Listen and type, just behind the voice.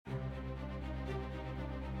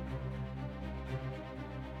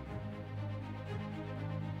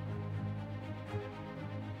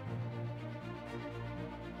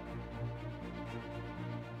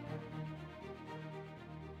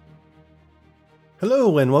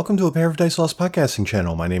Hello, and welcome to a Pair of Dice Lost podcasting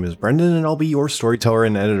channel. My name is Brendan, and I'll be your storyteller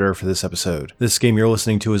and editor for this episode. This game you're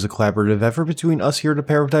listening to is a collaborative effort between us here at a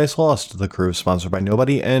Pair of Dice Lost. The crew is sponsored by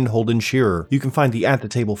Nobody and Holden Shearer. You can find the At the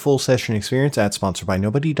Table full session experience at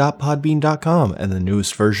sponsoredbynobody.podbean.com, and the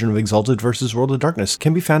newest version of Exalted vs. World of Darkness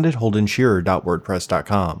can be found at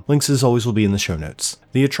holdenshearer.wordpress.com. Links as always will be in the show notes.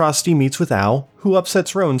 The Atrocity meets with Al, who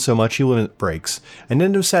upsets Rowan so much he limit breaks, and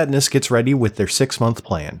End of Sadness gets ready with their 6-month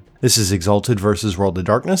plan. This is Exalted vs. World of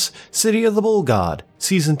Darkness, City of the Bull God,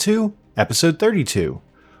 Season 2, Episode 32.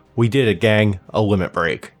 We did it, gang. A limit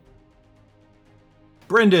break.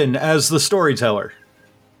 Brendan as the storyteller.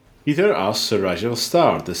 Peter as Sir Rigel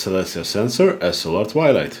Star, the Celestial Censor as Solar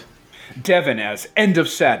Twilight. Devin as End of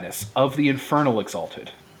Sadness of the Infernal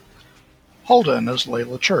Exalted. Holden as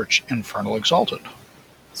Layla Church, Infernal Exalted.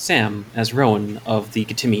 Sam as Rowan of the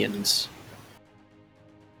Gatimians.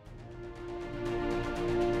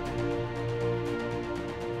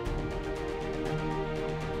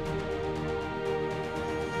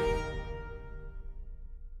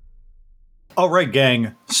 All right,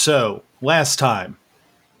 gang. So, last time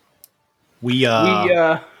are we doing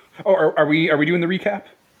the recap?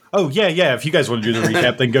 Oh, yeah. If you guys want to do the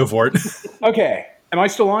recap, then go for it. Okay. Am I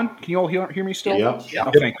still on? Can you all hear me still? Yep.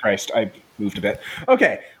 Oh, thank Christ. I moved a bit.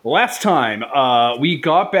 Okay. Last time, we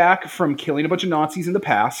got back from killing a bunch of Nazis in the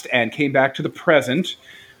past and came back to the present.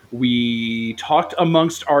 We talked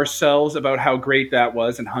amongst ourselves about how great that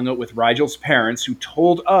was and hung out with Rigel's parents, who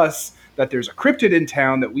told us that there's a cryptid in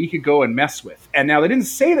town that we could go and mess with. And now they didn't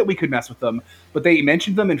say that we could mess with them, but they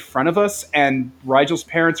mentioned them in front of us, and Rigel's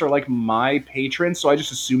parents are like my patrons, so I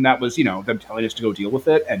just assumed that was, them telling us to go deal with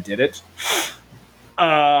it, and did it.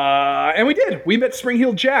 And we did. We met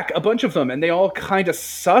Spring-Heeled Jack, a bunch of them, and they all kind of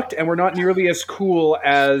sucked, and were not nearly as cool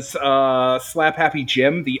as Slap Happy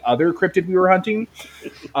Jim, the other cryptid we were hunting.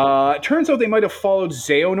 It turns out they might have followed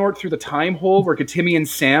Xehanort through the time hole where Gatimian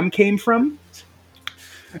Sam came from.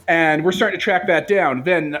 And we're starting to track that down.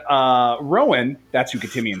 Then Rowan, that's who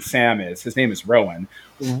Gatimian Sam is. His name is Rowan.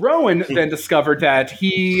 Rowan then discovered that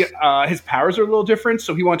his powers are a little different,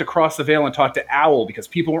 so he wanted to cross the veil and talk to Owl because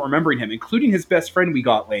people weren't remembering him, including his best friend we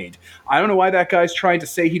got laid. I don't know why that guy's trying to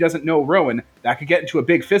say he doesn't know Rowan. That could get into a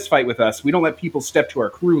big fist fight with us. We don't let people step to our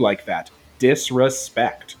crew like that.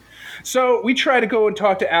 Disrespect. So we try to go and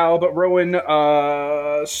talk to Owl, but Rowan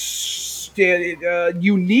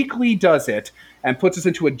uniquely does it and puts us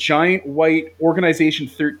into a giant white Organization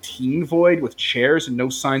 13 void with chairs and no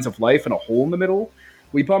signs of life and a hole in the middle.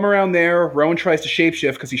 We bum around there. Rowan tries to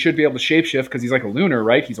shapeshift because he should be able to shapeshift because he's like a lunar,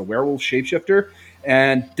 right? He's a werewolf shapeshifter.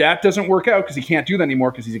 And that doesn't work out because he can't do that anymore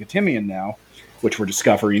because he's a Gatimian now, which we're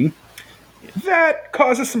discovering. That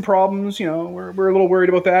causes some problems. We're a little worried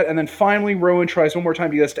about that. And then finally, Rowan tries one more time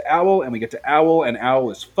to get us to Owl, and we get to Owl, and Owl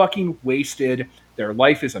is fucking wasted. Their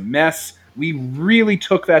life is a mess. We really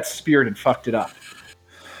took that spirit and fucked it up.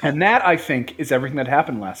 And that, I think, is everything that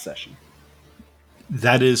happened last session.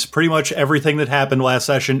 That is pretty much everything that happened last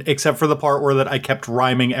session, except for the part where I kept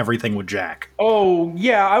rhyming everything with Jack. Oh,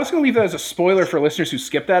 yeah. I was going to leave that as a spoiler for listeners who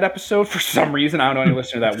skipped that episode for some reason. I don't know any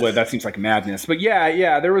listener that would. That seems like madness. But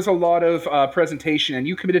yeah, there was a lot of presentation, and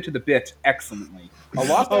you committed to the bit excellently. A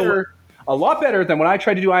lot better than when I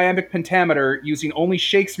tried to do iambic pentameter using only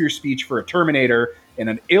Shakespeare speech for a Terminator in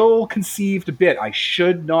an ill-conceived bit I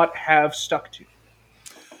should not have stuck to.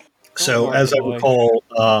 So, as I recall,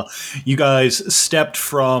 you guys stepped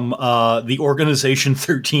from the Organization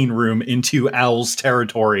 13 room into Owl's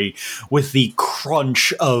territory with the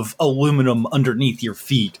crunch of aluminum underneath your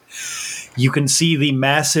feet. You can see the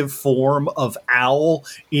massive form of Owl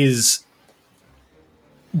is...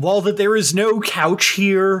 While that there is no couch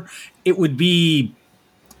here, it would be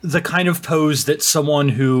the kind of pose that someone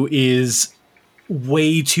who is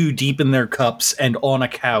way too deep in their cups and on a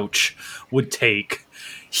couch would take.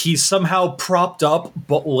 He's somehow propped up,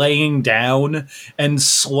 but laying down and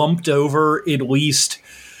slumped over at least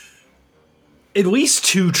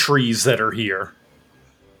 2 trees that are here.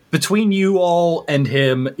 Between you all and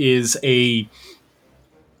him is I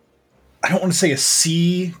don't want to say a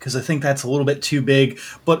sea, because I think that's a little bit too big,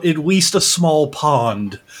 but at least a small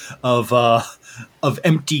pond of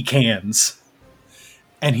empty cans.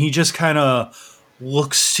 And he just kind of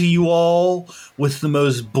looks to you all with the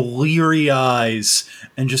most bleary eyes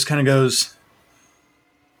and just kind of goes,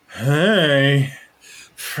 "Hey,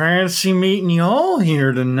 fancy meeting y'all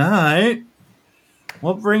here tonight.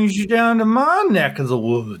 What brings you down to my neck of the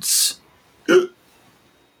woods?"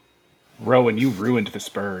 Rowan, you ruined this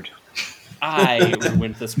bird. I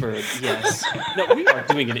ruined this bird, yes. No, we are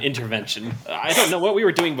doing an intervention. I don't know what we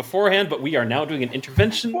were doing beforehand, but we are now doing an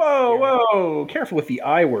intervention. Whoa, whoa! Careful with the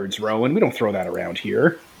I words, Rowan. We don't throw that around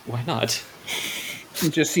here. Why not? It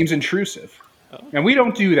just seems intrusive. And we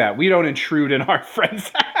don't do that. We don't intrude in our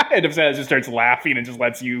friends' And Obsessed just starts laughing and just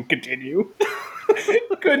lets you continue.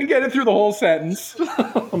 Couldn't get it through the whole sentence.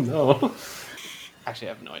 Oh, no. Actually,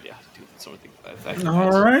 I have no idea how to do something like that. All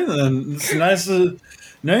right, then. It's nice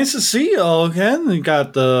to see y'all again. You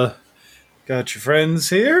got your friends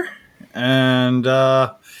here, and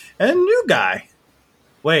new guy.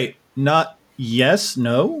 Wait, not yes,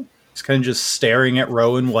 no. He's kind of just staring at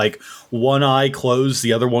Rowan, like one eye closed,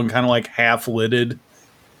 the other one kind of like half lidded.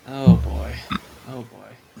 Oh boy.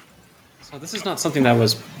 So this is not something that I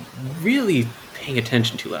was really paying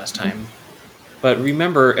attention to last time. But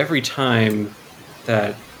remember, every time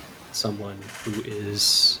that someone who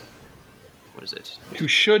is... What is it? Who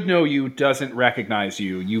should know you doesn't recognize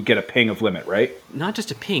you, you get a ping of limit, right? Not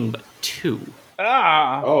just a ping, but 2.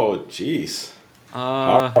 Ah! Oh, jeez.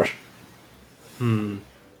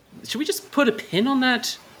 Should we just put a pin on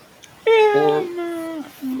that?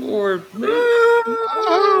 Or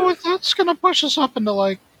Oh, that's gonna push us up into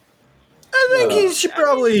like. I think he should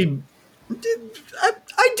probably.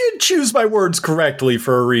 I did choose my words correctly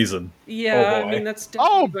for a reason. yeah, Oh, I boy. mean that's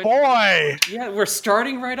Oh definitely boy! Yeah, we're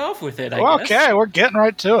starting right off with it. I guess. Okay, we're getting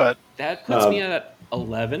right to it. That puts me at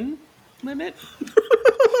 11 limit.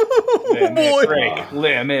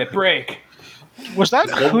 Limit break. Was that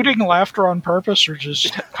hooting laughter on purpose, or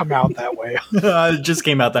just come out that way? It just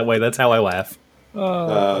came out that way. That's how I laugh.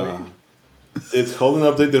 Did Holden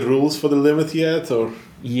update the rules for the limit yet? Or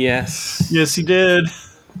Yes. Yes, he did.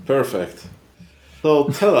 perfect. So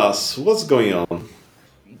tell us what's going on.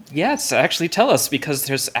 Yes, actually tell us, because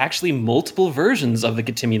there's actually multiple versions of the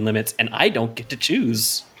Gatimian limits, and I don't get to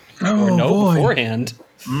choose or know beforehand.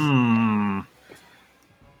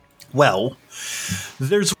 Well,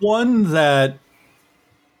 there's one that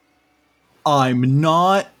I'm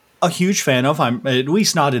not a huge fan of. I'm at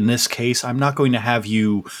least not in this case. I'm not going to have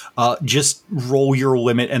you just roll your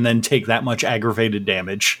limit and then take that much aggravated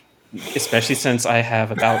damage. Especially since I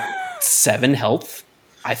have about 7 health.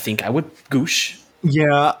 I think I would goosh.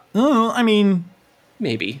 Yeah, I mean,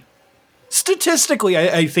 Maybe. statistically,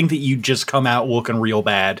 I think that you just come out looking real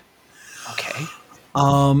bad. Okay.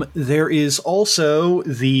 There is also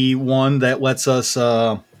the one that lets us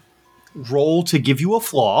roll to give you a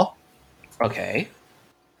flaw. Okay.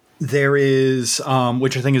 There is,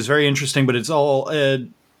 which I think is very interesting, but it's all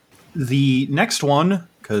the next one,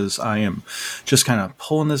 because I am just kind of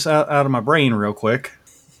pulling this out of my brain real quick.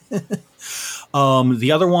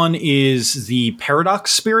 The other one is the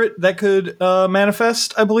paradox spirit that could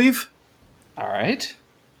manifest, I believe. All right.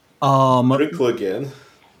 Wrinkle again.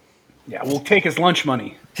 Yeah, we'll take his lunch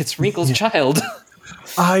money. It's Wrinkle's child.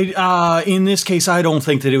 In this case, I don't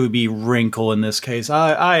think that it would be Wrinkle in this case.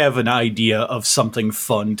 I have an idea of something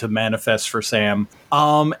fun to manifest for Sam.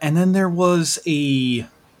 And then there was a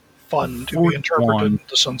Fun to Fourth be interpreted one. in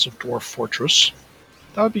the Sons of Dwarf Fortress.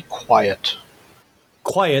 That would be quiet.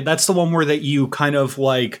 Quiet. That's the one where that you kind of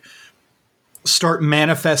like start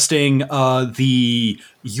manifesting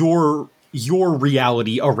your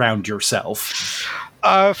reality around yourself.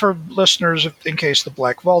 For listeners, in case the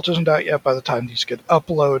Black Vault isn't out yet, by the time these get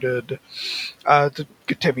uploaded, the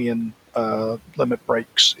Gatimian limit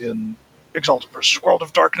breaks in Exalted vs. World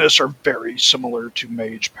of Darkness are very similar to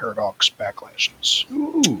Mage Paradox backlashes.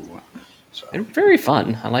 Ooh. They're very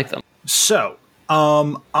fun. I like them. So,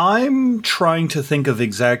 I'm trying to think of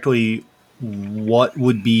exactly what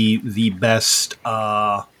would be the best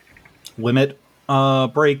limit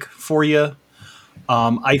break for you.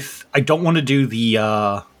 I don't want to do the.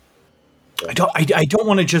 I don't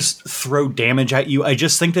want to just throw damage at you. I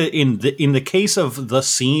just think that in the case of the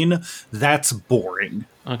scene, that's boring.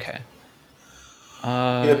 Okay.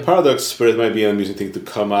 Yeah, Paradox Spirit might be an amusing thing to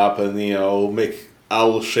come up and, make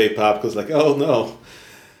Owl shape up, because oh no.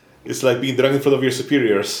 It's like being drunk in front of your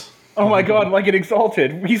superiors. Oh my god, like it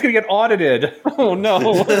Exalted. He's gonna get audited. Oh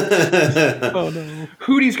no.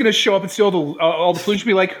 Hootie's gonna show up and steal all the pollution,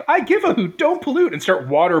 be like, I give a hoot, don't pollute, and start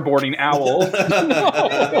waterboarding Owl.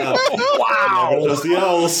 Wow! Just the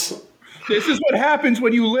owls. This is what happens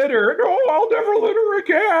when you litter. No, I'll never litter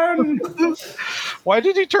again. Why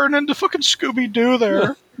did he turn into fucking Scooby-Doo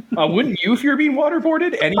there? Wouldn't you if you're being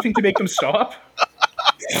waterboarded? Anything to make them stop?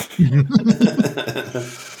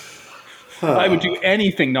 I would do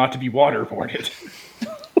anything not to be waterboarded.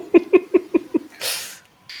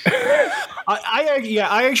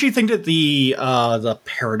 I actually think that the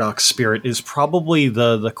Paradox Spirit is probably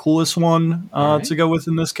the coolest one to go with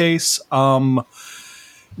in this case.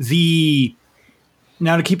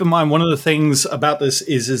 Now to keep in mind, one of the things about this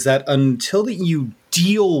is that until that you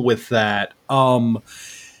deal with that,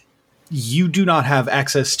 you do not have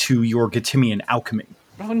access to your Gatimian alchemy.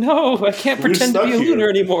 Oh no, I can't pretend to be a lunar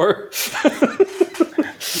anymore.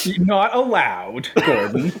 Not allowed,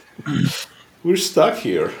 Gordon. We're stuck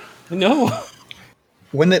here. No.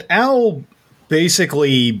 When that owl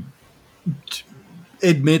basically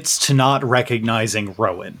admits to not recognizing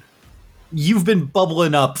Rowan, you've been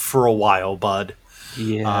bubbling up for a while, bud.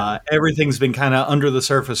 Yeah. Everything's been kind of under the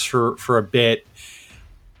surface for a bit.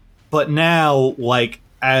 But now, like,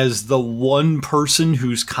 as the one person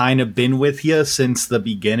who's kind of been with you since the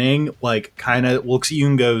beginning, like, kind of looks at you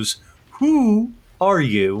and goes, "Who are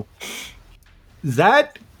you?"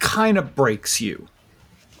 That kind of breaks you.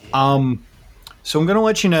 So I'm going to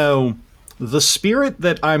let you know the spirit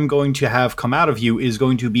that I'm going to have come out of you is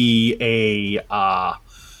going to be a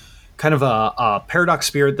kind of a paradox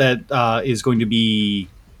spirit that is going to be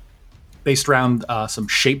based around some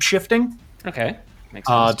shape shifting. Okay. Makes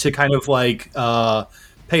sense. To kind of like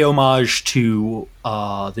pay homage to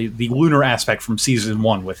the lunar aspect from season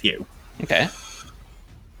 1 with you. Okay.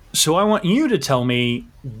 So I want you to tell me,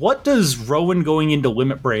 what does Rowan going into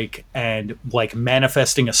Limit Break and like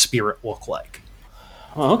manifesting a spirit look like?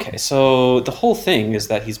 Oh, okay, so the whole thing is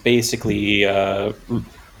that he's basically written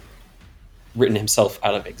himself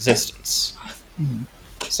out of existence. Mm-hmm.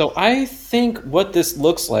 So I think what this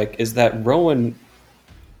looks like is that Rowan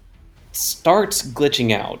starts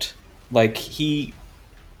glitching out. Like, you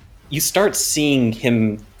start seeing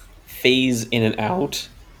him phase in and out,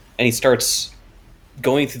 and he starts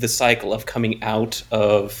going through the cycle of coming out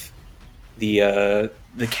of the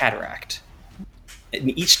cataract.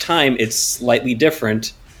 And each time it's slightly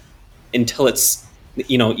different until it's,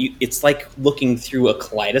 it's like looking through a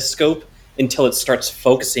kaleidoscope until it starts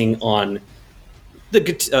focusing on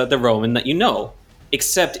the Rowan that you know.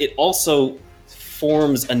 Except it also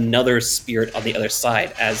forms another spirit on the other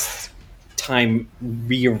side as time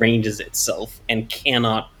rearranges itself and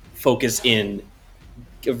cannot focus in.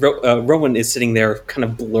 Rowan is sitting there kind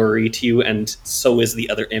of blurry to you, and so is the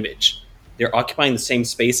other image. They're occupying the same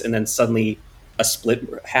space, and then suddenly a split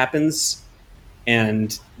happens,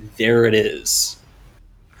 and there it is.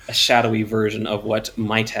 A shadowy version of what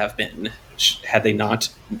might have been, had they not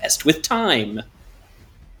messed with time.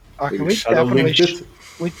 Okay, we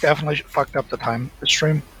definitely fucked up the time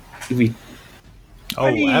stream.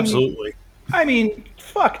 Absolutely. I mean,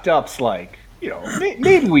 fucked up's like,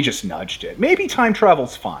 maybe we just nudged it. Maybe time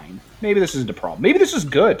travel's fine. Maybe this isn't a problem. Maybe this is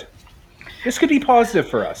good. This could be positive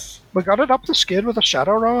for us. We got it up the skid with a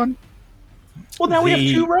Shadow Rowan. Well, now we have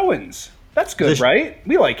 2 Rowans. That's good, right?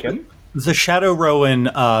 We like him. The Shadow Rowan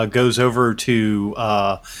goes over to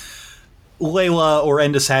Layla or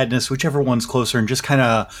End of Sadness, whichever one's closer, and just kind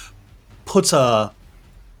of puts an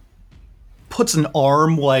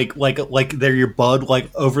arm like they're your bud,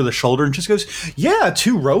 like over the shoulder, and just goes, "Yeah,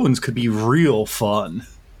 2 Rowans could be real fun."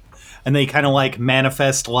 And they kind of like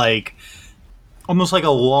manifest like almost like a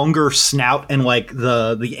longer snout and like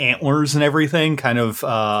the antlers and everything, kind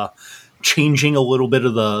of changing a little bit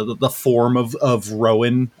of the form of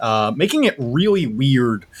Rowan, making it really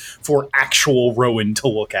weird for actual Rowan to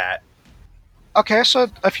look at. Okay, so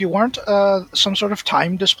if you weren't some sort of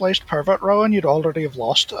time-displaced pervert Rowan, you'd already have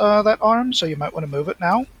lost that arm, so you might want to move it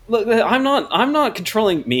now. Look, I'm not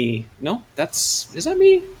controlling me. No, is that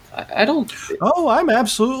me? I don't... Oh, I'm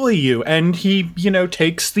absolutely you. And he,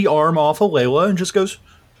 takes the arm off of Layla and just goes,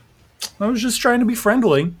 "I was just trying to be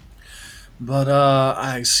friendly. But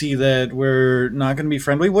I see that we're not going to be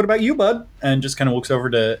friendly. What about you, bud?" And just kind of looks over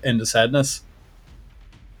to End of Sadness.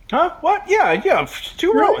 Huh? What? Yeah,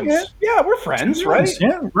 2 Rowans. Yeah, we're friends, right?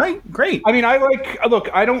 Yeah, right. Great. I mean,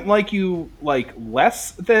 I don't like you,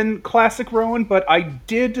 less than Classic Rowan, but I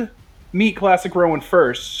did meet Classic Rowan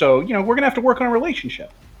first, so, we're going to have to work on a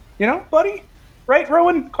relationship. Buddy? Right,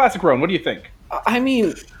 Rowan? Classic Rowan, what do you think? I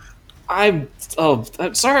mean, I'm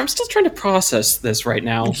sorry, I'm still trying to process this right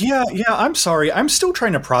now. Yeah, I'm sorry. I'm still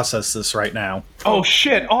trying to process this right now. Oh,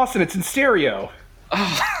 shit, Austin, it's in stereo.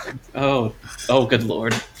 Oh, good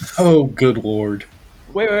lord. Oh, good lord.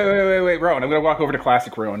 Wait, Rowan. I'm going to walk over to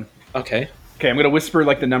Classic Rowan. Okay, I'm going to whisper,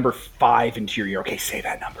 the number 5 into your ear. Okay, say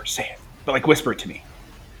that number. Say it. But, whisper it to me.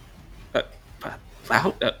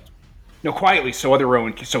 Loud? No, quietly, so other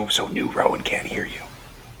Rowan, so new Rowan can't hear you.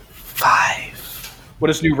 5. What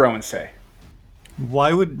does new Rowan say?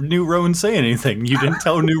 Why would new Rowan say anything? You didn't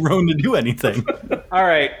tell new Rowan to do anything. All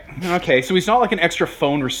right. Okay, so he's not like an extra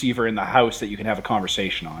phone receiver in the house that you can have a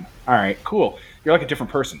conversation on. All right, cool. You're like a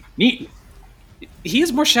different person. Neat. He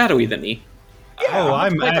is more shadowy than me.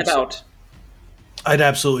 I'd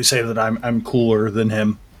absolutely say that I'm cooler than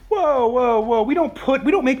him. Whoa. We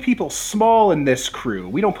don't make people small in this crew.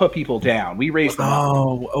 We don't put people down. We raise them up.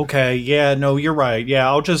 Oh, okay. Yeah, no, you're right. Yeah,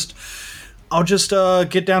 I'll just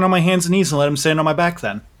get down on my hands and knees and let him stand on my back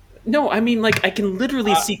then. No, I mean, like, I can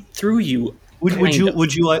literally see through you. Would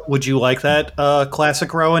you like that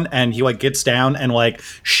classic Rowan? And he like gets down and like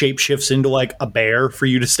shapeshifts into like a bear for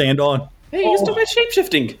you to stand on. Hey, you still got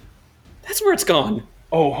shapeshifting. That's where it's gone.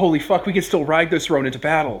 Oh, holy fuck, we can still ride this Rowan into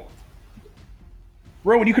battle.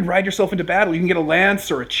 Rowan, you could ride yourself into battle. You can get a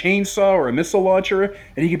lance or a chainsaw or a missile launcher,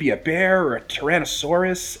 and you could be a bear or a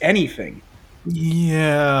tyrannosaurus, anything.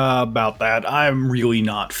 Yeah, about that. I'm really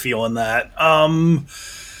not feeling that.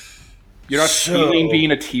 You're not feeling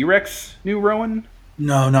being a T-Rex, new Rowan?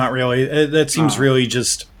 No, not really. That seems really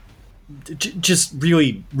just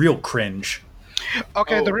really real cringe.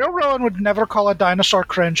 Okay, the real Rowan would never call a dinosaur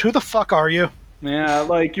cringe. Who the fuck are you? Yeah,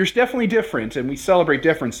 like, you're definitely different, and we celebrate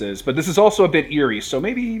differences, but this is also a bit eerie, so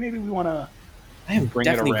maybe we want to I am bring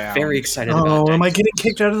definitely it around. very excited about it. Oh, am I getting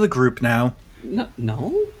kicked out of the group now?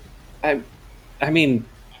 No. I mean,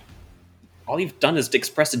 all you've done is to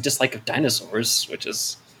express a dislike of dinosaurs, which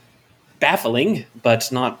is baffling,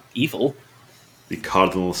 but not evil. The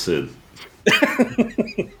cardinal sin.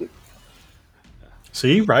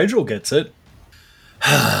 See, Rigel gets it.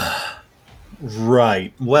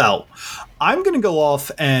 Right. Well, I'm going to go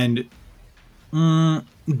off and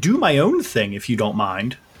do my own thing, if you don't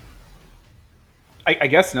mind. I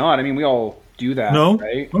guess not. I mean, we all do that, No?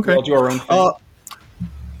 right? Okay. We all do our own thing.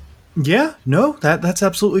 Yeah, no, that's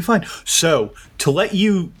absolutely fine. So, to let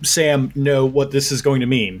you, Sam, know what this is going to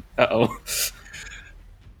mean, Uh-oh.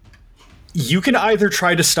 you can either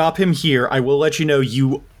try to stop him here. I will let you know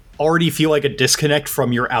you already feel like a disconnect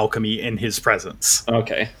from your alchemy in his presence.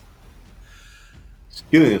 Okay.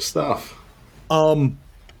 Stealing his stuff.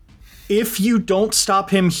 If you don't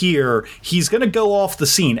stop him here, he's going to go off the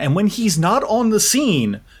scene. And when he's not on the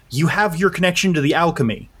scene, you have your connection to the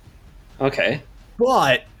alchemy. Okay.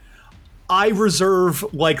 But I reserve,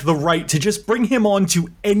 like, the right to just bring him onto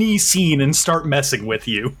any scene and start messing with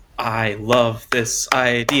you. I love this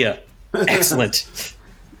idea. Excellent.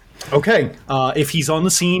 Okay, if he's on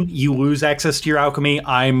the scene, you lose access to your alchemy.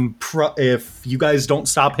 If you guys don't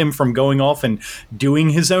stop him from going off and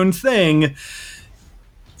doing his own thing,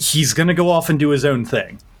 he's gonna go off and do his own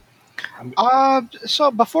thing.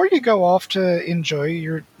 So before you go off to enjoy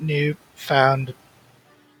your newfound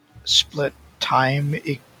split time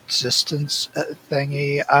existence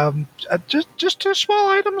thingy, just two small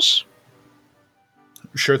items.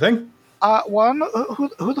 Sure thing. One,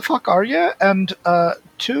 who the fuck are you? And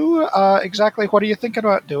two, exactly what are you thinking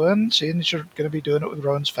about doing, seeing as you're going to be doing it with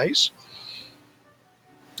Rowan's face?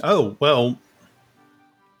 Oh, well,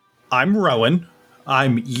 I'm Rowan.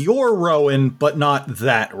 I'm your Rowan, but not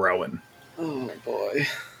that Rowan. Oh, boy.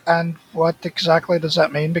 And what exactly does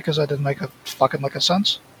that mean? Because I didn't make a fucking lick of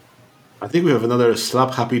sense. I think we have another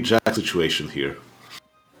Slap Happy Jack situation here.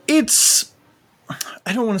 It's...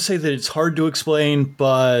 I don't want to say that it's hard to explain,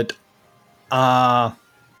 but... yeah,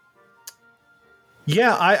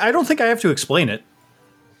 I don't think I have to explain it.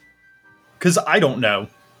 Because I don't know.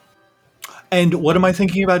 And what am I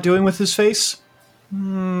thinking about doing with his face?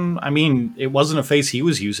 I mean, it wasn't a face he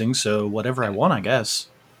was using, so whatever I want, I guess.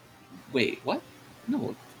 Wait, what?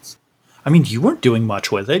 No. I mean, you weren't doing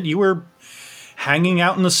much with it. You were hanging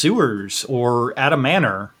out in the sewers or at a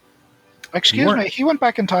manor. Excuse me, he went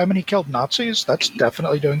back in time and he killed Nazis? That's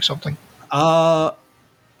definitely doing something.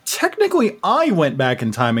 Technically, I went back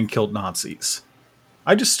in time and killed Nazis.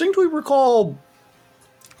 I distinctly recall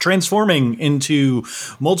transforming into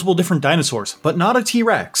multiple different dinosaurs, but not a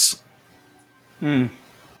T-Rex.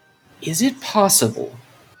 Is it possible?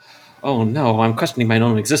 Oh no, I'm questioning my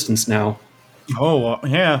own existence now. Oh,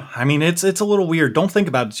 yeah. I mean, it's a little weird. Don't think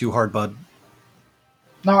about it too hard, bud.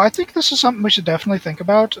 No, I think this is something we should definitely think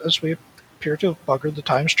about as we appear to have buggered the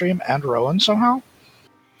time stream and Rowan somehow.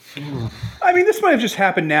 I mean, this might have just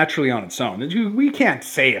happened naturally on its own. We can't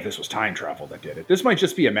say if this was time travel that did it. This might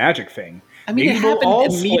just be a magic thing. I mean, maybe it we'll happened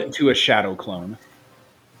all split into a shadow clone.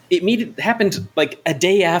 It happened like a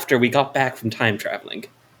day after we got back from time traveling.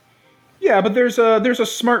 Yeah, but there's a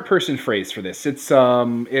smart person phrase for this. It's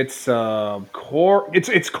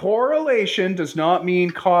correlation does not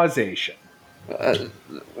mean causation.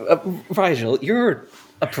 Rigel, you're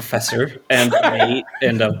a professor and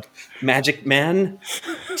a magic man.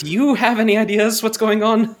 Do you have any ideas what's going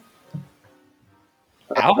on?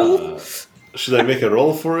 Owl? Should I make a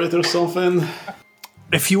roll for it or something?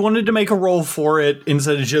 If you wanted to make a roll for it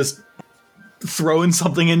instead of just throwing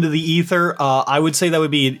something into the ether, I would say that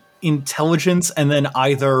would be intelligence and then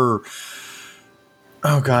either...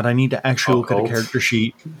 Oh god, I need to actually look at a character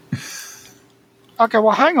sheet. Okay,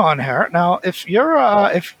 well, hang on here. Now, if you're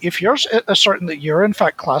certain that you're in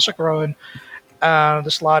fact classic Rowan, and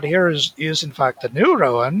this lad here is in fact the new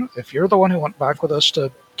Rowan, if you're the one who went back with us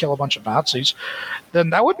to kill a bunch of Nazis, then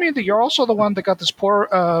that would mean that you're also the one that got this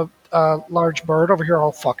poor large bird over here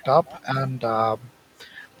all fucked up, and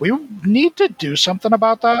we need to do something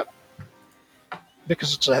about that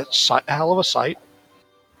because it's a hell of a sight.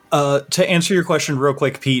 To answer your question real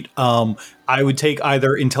quick, Pete, I would take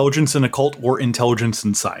either intelligence and occult or intelligence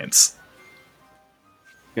and science.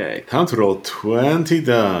 Okay, time to roll 20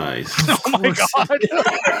 dice. Oh my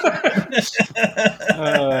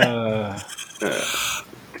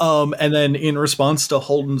god! And then in response to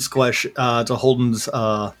Holden's question,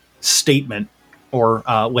 statement, or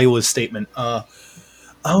Layla's statement,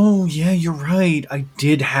 oh, yeah, you're right. I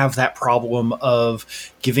did have that problem of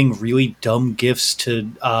giving really dumb gifts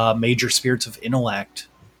to major spirits of intellect.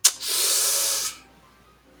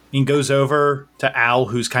 He goes over to Al,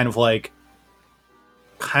 who's kind of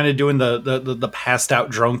doing the passed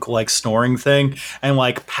out drunk, snoring thing, and,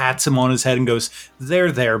 pats him on his head and goes,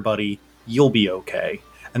 there, buddy. You'll be okay.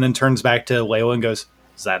 And then turns back to Layla and goes,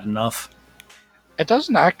 is that enough? It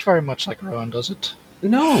doesn't act very much like Rowan, does it?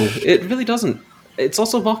 No, it really doesn't. It's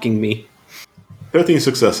also mocking me. 13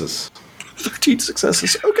 successes. 13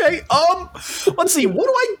 successes. Okay, let's see. What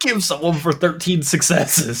do I give someone for 13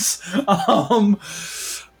 successes?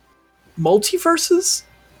 Multiverses?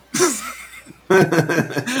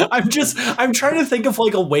 I'm trying to think of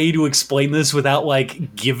a way to explain this without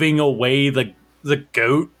giving away the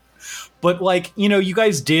goat. But you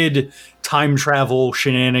guys did time travel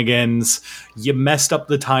shenanigans. You messed up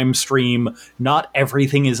the time stream. Not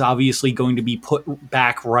everything is obviously going to be put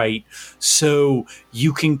back right. So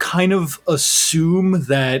you can kind of assume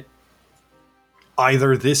that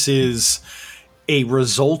either this is a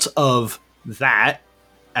result of that,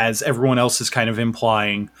 as everyone else is kind of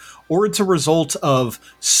implying, or it's a result of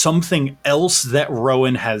something else that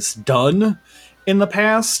Rowan has done in the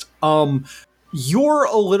past. You're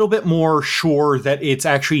a little bit more sure that it's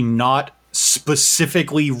actually not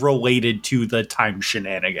specifically related to the time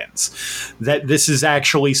shenanigans. That this is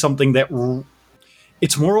actually something that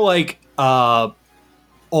it's more on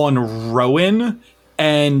Rowan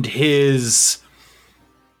and his...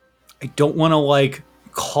 I don't want to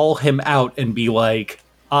call him out and be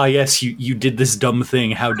yes, you did this dumb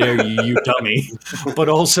thing. How dare you, you dummy. But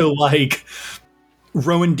also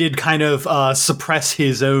Rowan did kind of suppress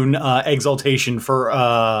his own exaltation for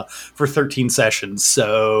 13 sessions,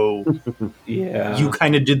 so yeah, you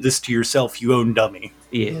kind of did this to yourself, you own dummy.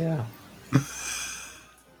 Yeah.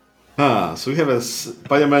 So we have a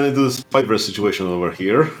Spider-Man into the Spider-Verse situation over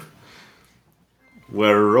here,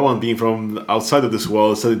 where Rowan, being from outside of this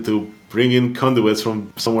world, decided to bring in conduits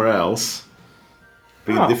from somewhere else.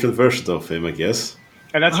 Bring a different version of him, I guess.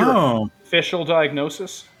 And that's your official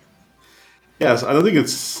diagnosis? Yes, I don't think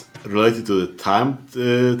it's related to the time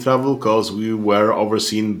travel, because we were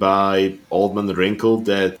overseen by Old Man Wrinkle,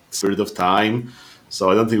 that spirit of time.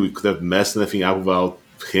 So I don't think we could have messed anything up without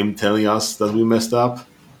him telling us that we messed up.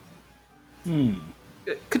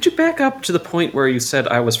 Could you back up to the point where you said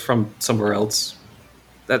I was from somewhere else?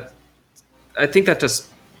 I think that just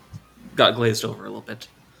got glazed over a little bit.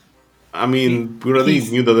 I mean, we already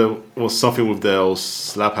knew that there was something with those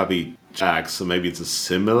Slap Happy Jacks, so maybe it's a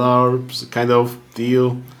similar kind of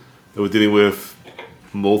deal that we're dealing with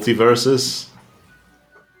multiverses.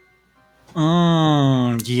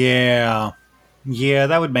 Yeah. Yeah,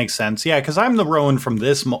 that would make sense. Yeah, because I'm the Rowan from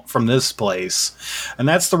this place, and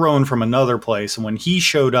that's the Rowan from another place. And when he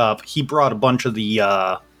showed up, he brought a bunch of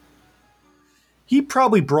the... he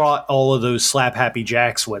probably brought all of those Slap Happy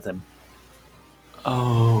Jacks with him.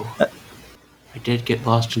 Oh, I did get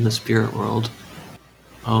lost in the spirit world.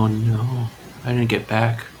 Oh no, I didn't get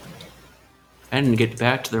back. I didn't get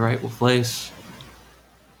back to the right place.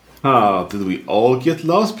 Did we all get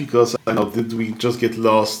lost? Because I know, did we just get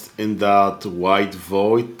lost in that white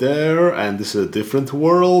void there, and this is a different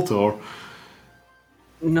world, or?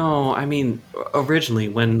 No, I mean, originally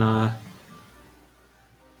when the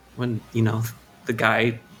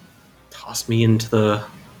guy tossed me into the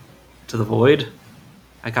void,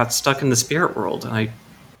 I got stuck in the spirit world, and I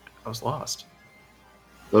was lost.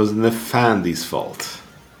 It was Nefandi's fault.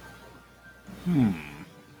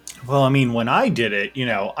 Well, I mean, when I did it,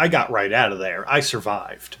 I got right out of there. I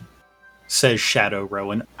survived, says Shadow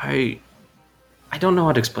Rowan. I I don't know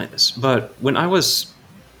how to explain this, but when I was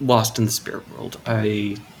lost in the spirit world,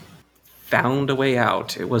 I found a way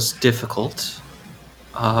out. It was difficult.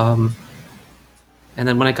 And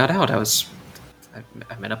then when I got out, I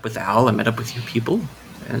met up with Al, I met up with you people,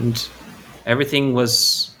 and everything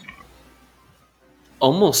was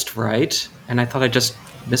almost right, and I thought I just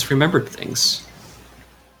misremembered things.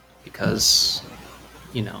 Because,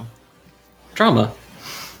 drama.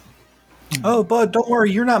 Oh, bud, don't worry,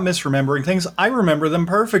 you're not misremembering things. I remember them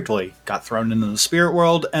perfectly. Got thrown into the spirit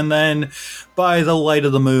world, and then, by the light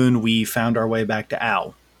of the moon, we found our way back to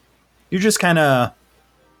Al. You're just kind of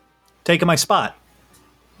taking my spot.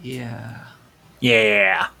 Yeah.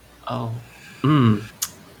 Yeah. Oh.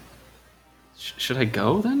 Should I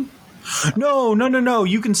go, then? No,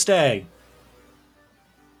 you can stay.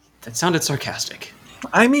 That sounded sarcastic.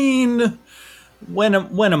 I mean, when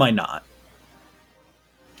am I not?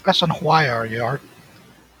 Listen, why are you?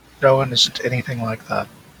 Rowan isn't anything like that.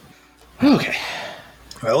 Okay.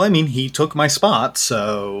 Well, I mean, he took my spot,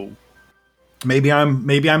 so maybe I'm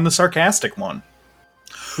the sarcastic one.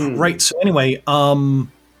 Right, so anyway, I'm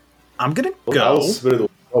gonna go.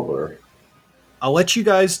 I'll let you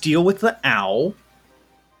guys deal with the owl.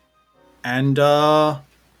 And we'll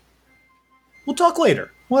talk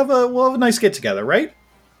later. We'll have a nice get together, right?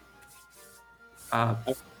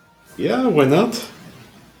 Yeah, why not?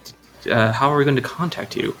 How are we going to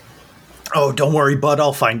contact you? Oh, don't worry, bud.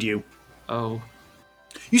 I'll find you. Oh,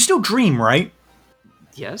 You still dream, right?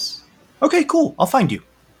 yes? Okay, cool. I'll find you.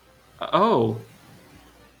 Oh.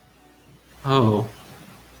 Oh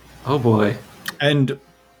boy. And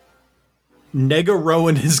Nega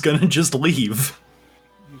Rowan is gonna just leave.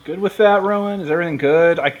 Good with that, Rowan? Is everything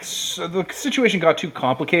good? So the situation got too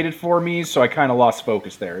complicated for me, so I kind of lost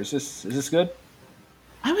focus there. Is this good?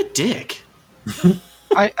 I'm a dick.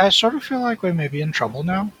 I sort of feel like we may be in trouble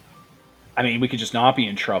now. I mean, we could just not be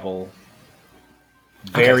in trouble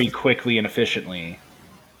very quickly and efficiently.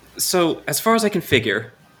 So, as far as I can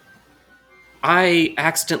figure, I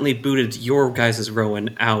accidentally booted your guys'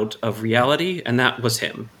 Rowan out of reality, and that was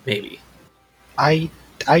him, maybe. I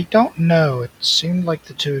don't know. It seemed like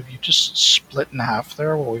the two of you just split in half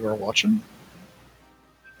there while we were watching.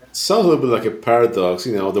 Sounds a little bit like a paradox.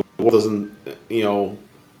 The world doesn't,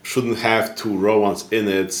 shouldn't have two Rowans in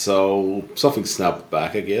it, so something snapped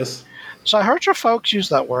back, I guess. So I heard your folks use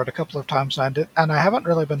that word a couple of times, and I haven't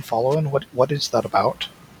really been following. What is that about?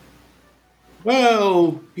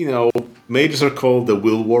 Well, mages are called the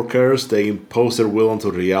will workers. They impose their will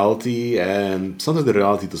onto reality, and sometimes the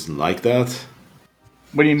reality doesn't like that.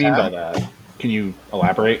 What do you mean by that? Can you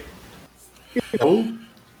elaborate?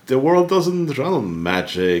 The world doesn't run on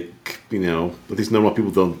magic, at least normal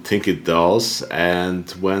people don't think it does, and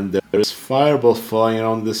when there's fireballs flying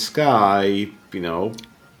around the sky,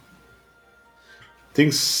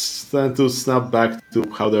 things tend to snap back to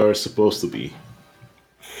how they're supposed to be.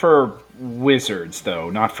 For wizards, though,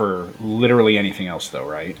 not for literally anything else, though,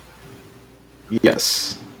 right?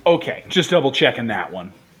 Yes. Okay, just double checking that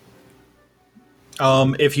one.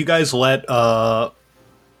 If you guys let Rowan,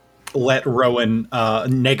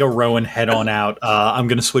 Nega Rowan head on out, I'm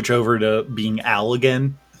gonna switch over to being Al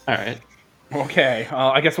again. All right. Okay,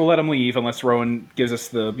 I guess we'll let him leave unless Rowan gives us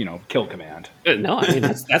the, kill command. No, I mean,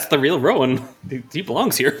 that's the real Rowan. He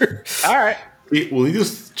belongs here. All right. Will you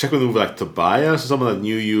just check with like Tobias or someone that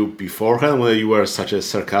knew you beforehand when you were such a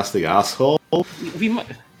sarcastic asshole? We might,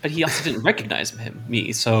 but he also didn't recognize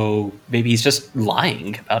me, so maybe he's just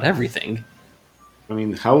lying about everything. I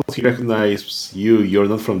mean, how would he recognize you? You're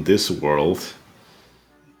not from this world.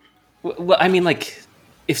 Well, I mean, like,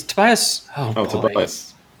 if Tobias... Oh, boy.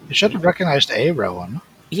 Tobias. You should have recognized a Rowan.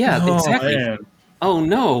 Yeah, exactly. Man. Oh,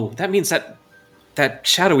 no. That means that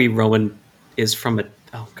shadowy Rowan is from a...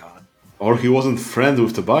 Oh, God. Or he wasn't friends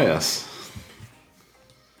with Tobias.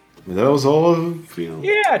 That was all,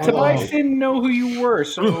 Yeah, Tobias didn't know who you were,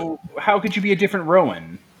 so how could you be a different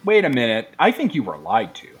Rowan? Wait a minute. I think you were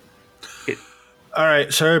lied to. All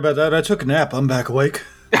right, sorry about that. I took a nap. I'm back awake.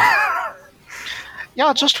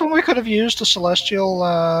 Yeah, just when we could have used a celestial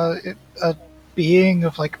a being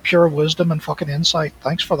of like pure wisdom and fucking insight.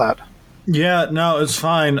 Thanks for that. Yeah, no, it's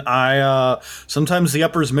fine. I sometimes the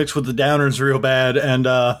uppers mix with the downers real bad, and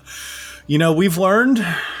we've learned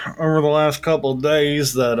over the last couple of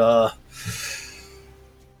days that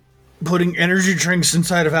putting energy drinks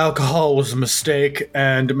inside of alcohol was a mistake,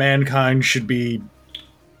 and mankind should be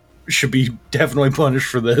definitely punished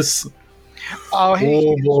for this. Oh,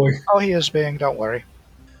 boy. He is being. Don't worry.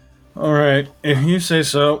 All right, if you say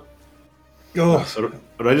so. Go. So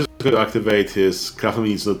Regis's going to activate his Craft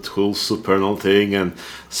Means the Tool supernal thing and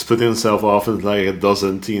split himself off into like a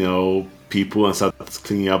dozen, people and start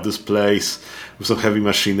cleaning up this place with some heavy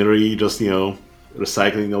machinery, just,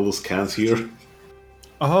 recycling all those cans here.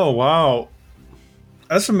 Oh wow,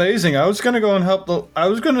 that's amazing. I was gonna go and help I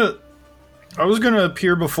was gonna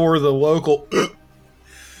appear before the local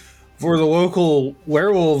for the local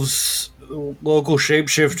werewolves, local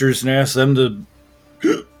shapeshifters, and ask them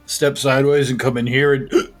to step sideways and come in here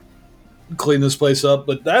and clean this place up.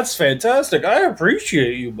 But that's fantastic. I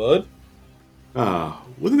appreciate you, bud.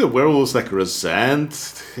 Wouldn't the werewolves resent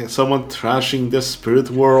someone trashing the spirit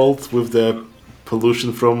world with the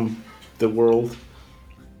pollution from the world?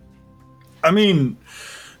 I mean,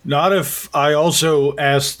 not if I also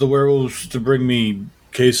asked the werewolves to bring me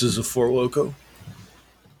cases of Four Loko.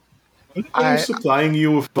 Are they supplying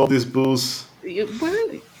you with all this booze? Where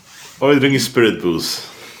Or are you drinking spirit booze?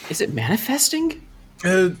 is it manifesting?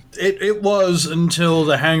 It was until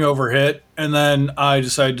the hangover hit, and then I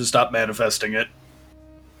decided to stop manifesting it.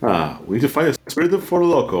 We need to find a spirit of Four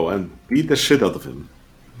Loko and beat the shit out of him.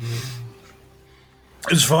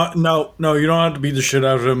 It's fine. No, you don't have to beat the shit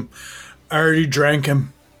out of him. I already drank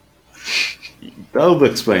him. That'll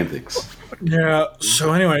explain things. Yeah,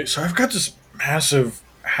 so anyway, I've got this massive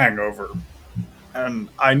hangover, and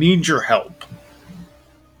I need your help.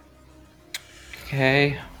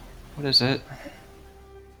 Okay, what is it?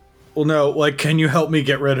 Well, no, can you help me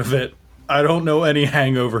get rid of it? I don't know any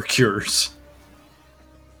hangover cures.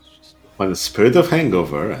 Find the spirit of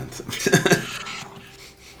hangover and...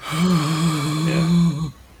 yeah.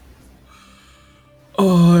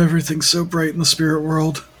 Oh, everything's so bright in the spirit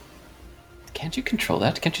world. Can't you control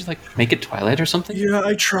that? Can't you make it twilight or something? Yeah,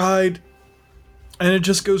 I tried. And it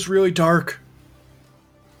just goes really dark.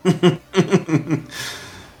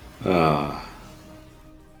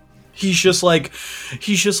 He's just like,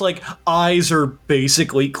 eyes are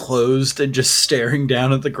basically closed and just staring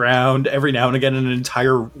down at the ground. Every now and again, an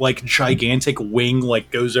entire, gigantic wing,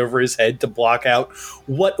 goes over his head to block out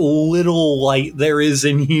what little light there is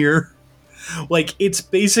in here. It's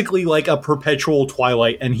basically like a perpetual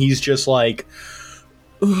twilight, and he's just like,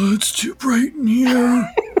 oh, it's too bright in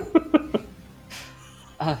here.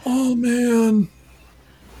 Oh, man.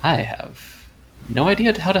 I have no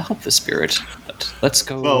idea how to help the spirit, but let's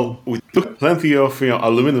go. Well, we took plenty of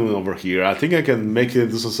aluminum over here. I think I can make it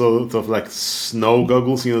into some sort of snow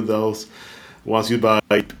goggles, those ones you buy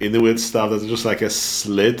Inuit stuff that's just a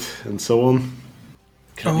slit and so on.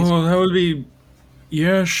 Oh, that would be...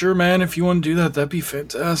 Yeah, sure, man. If you want to do that, that'd be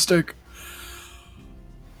fantastic.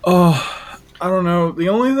 Oh, I don't know. The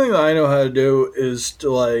only thing that I know how to do is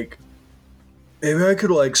to, maybe I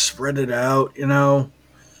could, spread it out,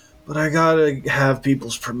 But I gotta have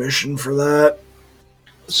people's permission for that.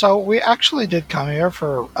 So we actually did come here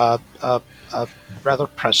for a rather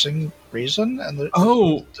pressing reason, and there's something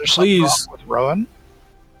wrong please. with Rowan.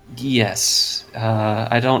 Yes,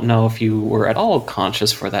 I don't know if you were at all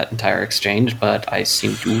conscious for that entire exchange, but I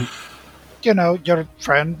seem to. Your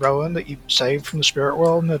friend Rowan that you saved from the spirit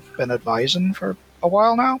world and have been advising for a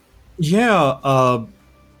while now? Yeah,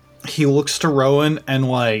 he looks to Rowan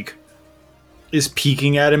and, is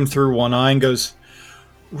peeking at him through one eye and goes,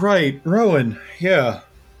 right, Rowan, yeah.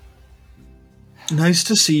 Nice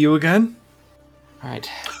to see you again. All right.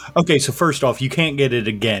 Okay, so first off, you can't get it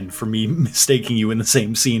again for me mistaking you in the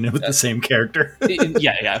same scene with the same character.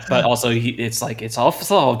 Yeah, but also it's all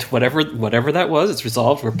solved. Whatever that was, it's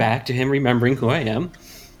resolved. We're back to him remembering who I am.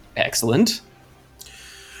 Excellent.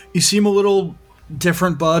 You seem a little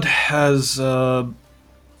different, bud. Has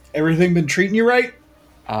everything been treating you right?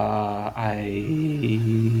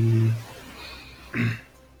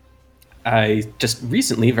 I just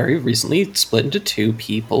very recently split into two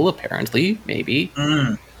people, apparently, maybe.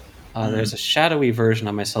 There's a shadowy version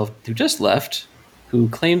of myself who just left, who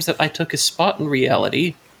claims that I took his spot in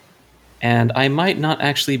reality, and I might not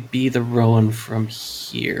actually be the Rowan from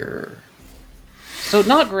here. So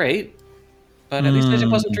not great, but at least I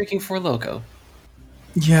wasn't drinking Four Loko.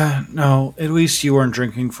 Yeah, no, at least you weren't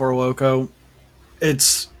drinking Four Loko.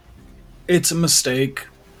 It's a mistake.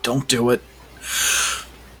 Don't do it.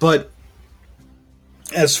 But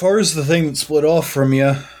as far as the thing that split off from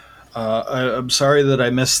you, I'm sorry that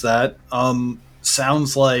I missed that.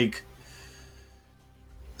 Sounds like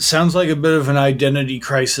a bit of an identity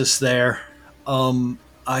crisis there.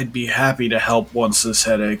 I'd be happy to help once this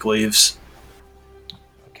headache leaves.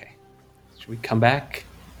 Okay. Should we come back?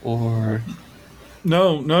 Or...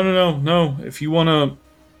 No. If you want to...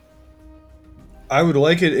 I would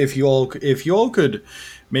like it if you all could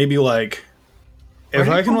maybe if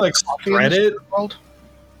I can spread it. World?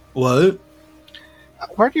 What?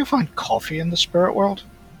 Where do you find coffee in the spirit world?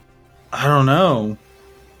 I don't know.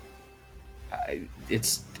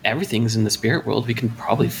 It's everything's in the spirit world, we can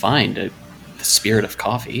probably find the spirit of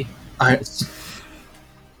coffee.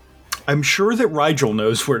 I'm sure that Rigel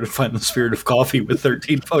knows where to find the spirit of coffee with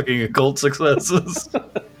 13 fucking occult successes.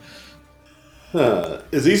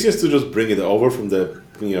 It's easiest to just bring it over from the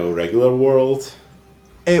regular world.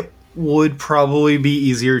 It would probably be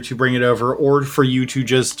easier to bring it over, or for you to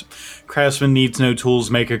just craftsman needs no tools,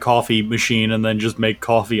 make a coffee machine, and then just make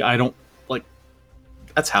coffee. I don't like.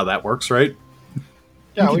 That's how that works, right?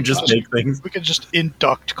 Yeah, we can just make things. We could just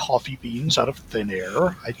induct coffee beans out of thin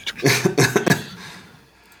air.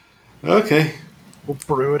 Okay. We'll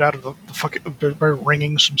brew it out of the fucking by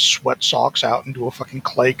wringing some sweat socks out into a fucking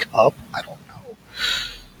clay cup. I don't know.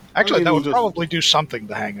 Actually, that would probably do something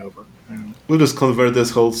to hangover. We'll just convert this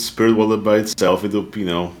whole spirit wallet by itself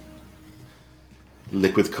into,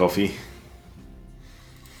 liquid coffee.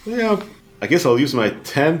 Yeah, I guess I'll use my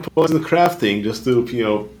 10 points in crafting just to,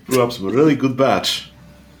 brew up some really good batch.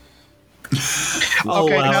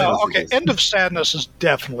 Okay, End of Sadness has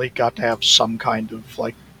definitely got to have some kind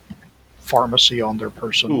of, pharmacy on their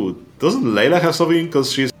person. Ooh, doesn't Layla have something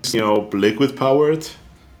because she's, liquid powered?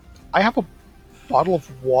 I have a bottle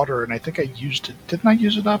of water, and I think I used it. Didn't I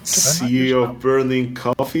use it up? Sea of burning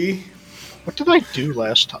coffee? What did I do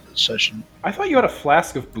last session? I thought you had a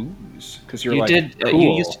flask of booze because You did. Cool.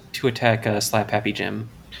 You used to attack Slap Happy Jim.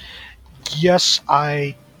 Yes,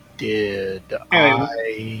 I did.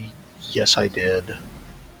 Yes, I did.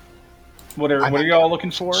 What are y'all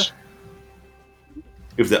looking for?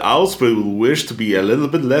 If the owl spirit will wish to be a little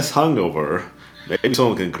bit less hungover, maybe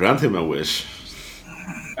someone can grant him a wish.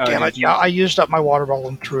 Damn it! Yeah, I used up my water bottle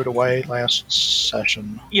and threw it away last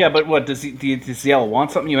session. Yeah, but what does the owl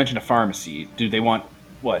want? Something? You mentioned a pharmacy. Do they want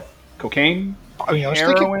what? Cocaine? I mean, I was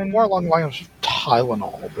thinking more along the lines of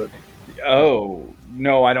Tylenol, but oh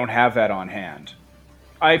no, I don't have that on hand.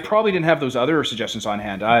 I probably didn't have those other suggestions on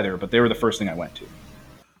hand either, but they were the first thing I went to.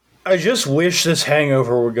 I just wish this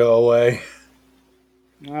hangover would go away.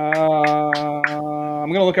 I'm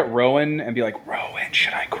gonna look at Rowan and be like, Rowan,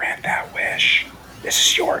 should I grant that wish? This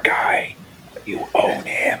is your guy. You own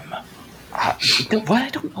him. What? I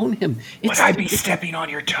don't own him. Would I be stepping on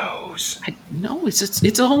your toes? No, it's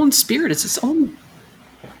its own spirit. It's its own.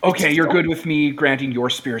 Okay, you're good with me granting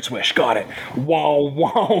your spirit's wish. Got it. Wow,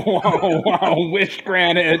 wow, wow, wow. Wish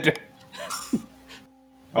granted.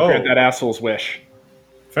 I'll grant that asshole's wish.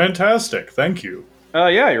 Fantastic. Thank you.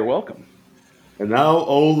 Yeah, you're welcome. And now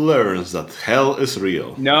all learns that hell is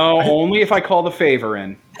real. No, only if I call the favor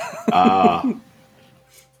in.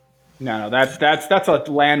 No, that's a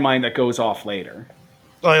landmine that goes off later.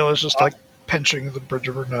 Layla's just pinching the bridge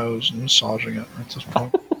of her nose and massaging it at this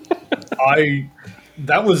point. I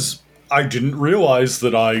didn't realize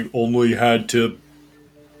that I only had to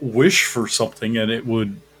wish for something and it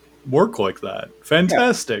would work like that.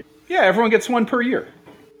 Fantastic. Yeah, everyone gets one per year.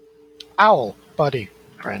 Owl, buddy,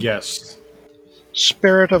 friend. Yes.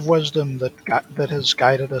 Spirit of wisdom that has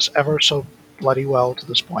guided us ever so bloody well to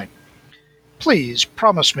this point. Please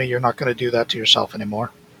promise me you're not going to do that to yourself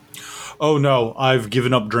anymore. Oh no, I've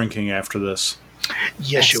given up drinking after this.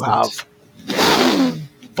 Yes, you have.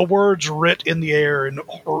 The words writ in the air in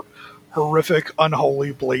horrific,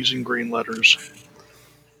 unholy, blazing green letters.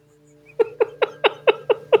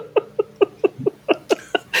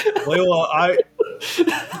 Layla,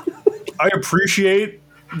 I appreciate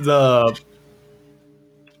the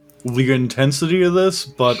intensity of this,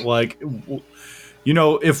 but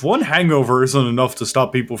if one hangover isn't enough to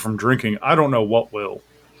stop people from drinking, I don't know what will.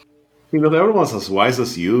 Everyone's as wise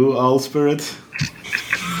as you, Owl Spirit.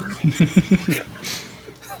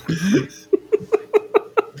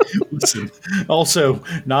 Listen, also,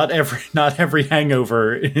 not every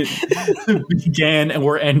hangover began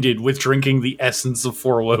or ended with drinking the essence of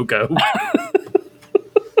Four Loko.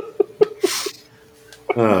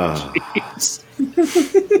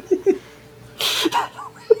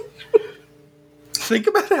 Think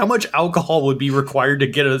about how much alcohol would be required to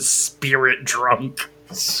get a spirit drunk.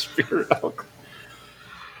 Spirit alcohol.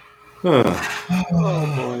 Oh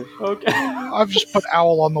boy. Okay. I've just put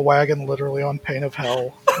Owl on the wagon, literally on pain of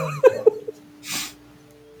hell.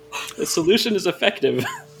 The solution is effective.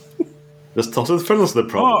 Just toss Infernal's the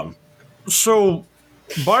problem. So,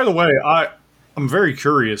 by the way, I'm very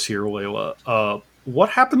curious here, Layla. What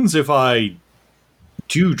happens if I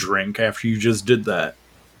do drink after you just did that?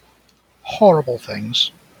 Horrible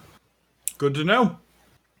things. Good to know.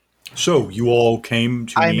 So, you all came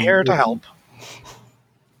to me... I'm here to help.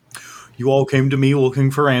 You all came to me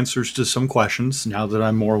looking for answers to some questions. Now that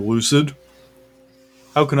I'm more lucid,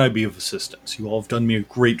 how can I be of assistance? You all have done me a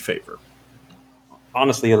great favor.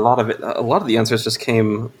 Honestly, a lot of the answers just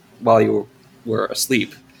came while you were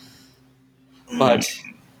asleep. But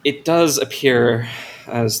it does appear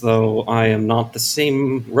as though I am not the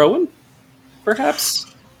same Rowan, perhaps?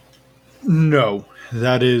 No,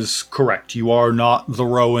 that is correct. You are not the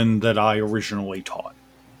Rowan that I originally taught.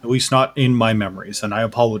 At least not in my memories, and I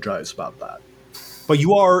apologize about that. But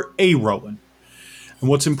you are a Rowan. And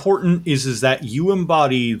what's important is that you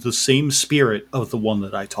embody the same spirit of the one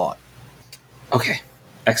that I taught. Okay,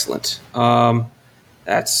 excellent.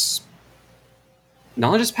 That's...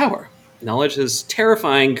 Knowledge is power. Knowledge is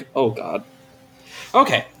terrifying. Oh, God.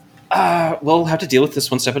 Okay. We'll have to deal with this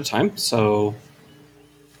one step at a time, so...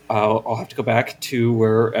 I'll have to go back to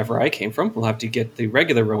wherever I came from. We'll have to get the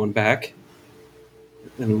regular Rowan back,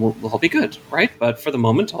 and we'll all be good, right? But for the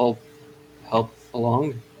moment, I'll help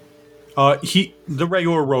along. The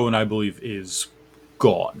regular Rowan, I believe, is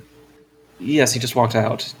gone. Yes, he just walked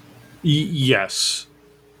out. Yes.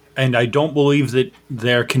 And I don't believe that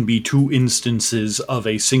there can be two instances of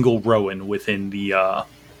a single Rowan within the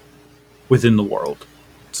world.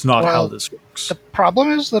 It's not how this works. The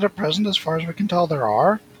problem is that at present, as far as we can tell, there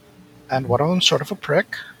are, and one of them's sort of a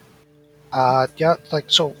prick.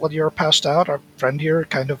 So when you were passed out, our friend here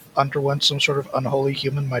kind of underwent some sort of unholy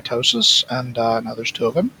human mitosis, and now there's two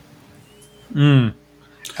of him. Mm.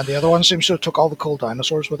 And the other one seems to have took all the cool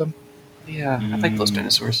dinosaurs with him. Yeah, I like those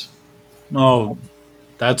dinosaurs. Oh,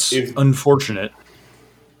 that's unfortunate.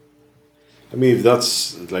 I mean, if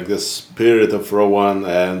that's like the spirit of Rowan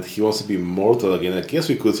and he wants to be mortal again, I guess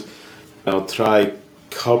we could try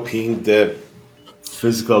copying the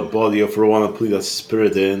physical body of Rowan and putting that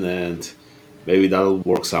spirit in, and maybe that'll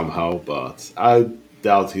work somehow, but I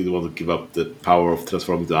doubt he'd want to give up the power of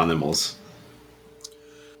transforming to animals.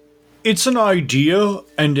 It's an idea,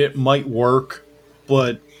 and it might work,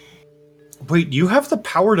 but... Wait, you have the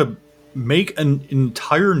power to make an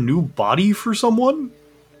entire new body for someone?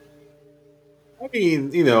 I mean,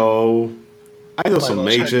 I know some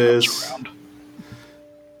mages.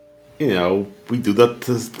 We do that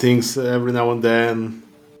things every now and then.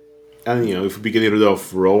 And, if we be getting rid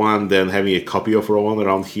of Rowan, then having a copy of Rowan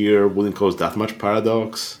around here wouldn't cause that much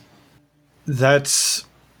paradox. That's...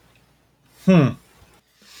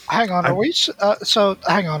 Hang on, are we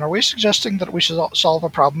suggesting that we should solve a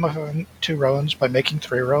problem of having two Rowans by making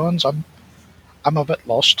three Rowans? I'm a bit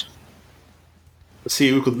lost.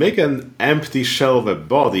 See, we could make an empty shell of a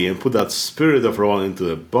body and put that spirit of Rowan into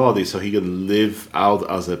the body so he can live out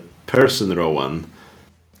as a person Rowan.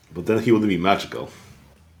 But then he wouldn't be magical.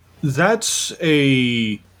 That's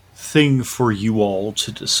a thing for you all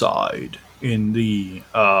to decide in the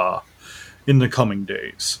coming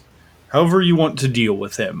days. However you want to deal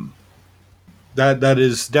with him. That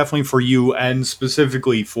is definitely for you and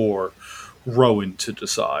specifically for Rowan to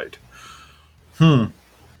decide.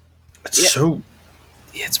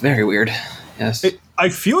 It's very weird. Yes. I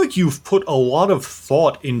feel like you've put a lot of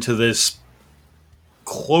thought into this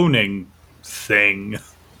cloning thing.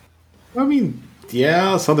 I mean,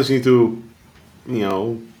 yeah, sometimes you need to,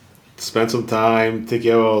 spend some time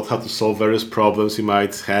thinking about how to solve various problems you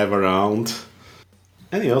might have around.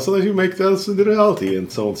 And, sometimes you make that into reality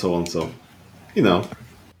and so on, so on, so,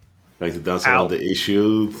 like to dance around the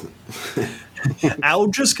issue. Al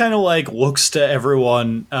just kind of looks to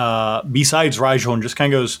everyone besides Rigel and just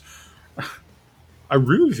kind of goes, I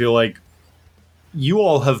really feel like you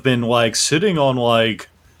all have been sitting on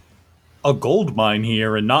a gold mine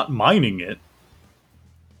here and not mining it.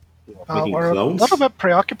 We're a little bit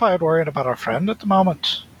preoccupied worrying about our friend at the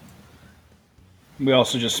moment. We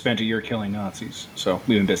also just spent a year killing Nazis, so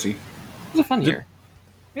we've been busy. It was a fun year.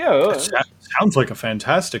 Yeah. That sounds like a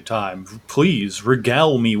fantastic time. Please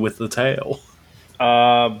regale me with the tale.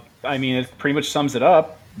 I mean, it pretty much sums it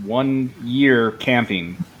up. 1 year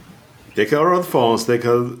camping. Take our own phones, they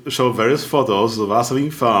can show various photos of us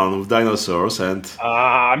having fun with dinosaurs and...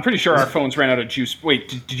 I'm pretty sure our phones ran out of juice. Wait,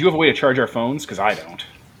 did you have a way to charge our phones? Because I don't.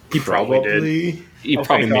 He probably did. He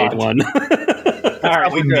probably made one.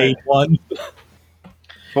 Probably made one.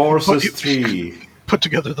 Forces 3. Put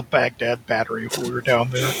together the Baghdad battery when we were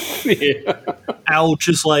down there. Yeah. Al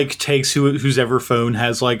just takes whose ever phone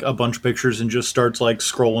has a bunch of pictures and just starts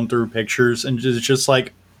scrolling through pictures and just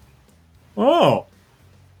oh,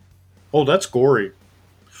 that's gory.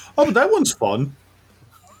 Oh, but that one's fun.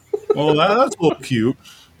 Oh, that's a little cute.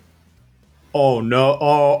 Oh no!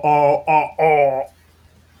 Oh,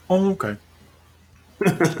 okay.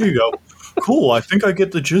 Here you go. Cool. I think I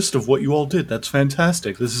get the gist of what you all did. That's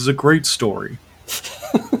fantastic. This is a great story.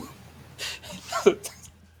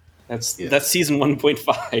 That's season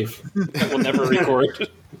 1.5 that we'll never record.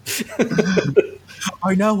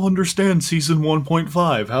 I now understand season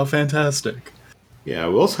 1.5. How fantastic. Yeah,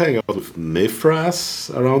 we also hang out with Mithras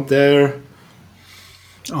around there.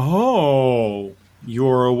 Oh,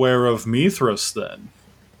 you're aware of Mithras then?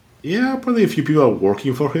 Yeah, probably a few people are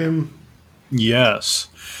working for him. Yes.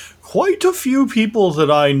 Quite a few people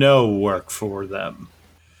that I know work for them.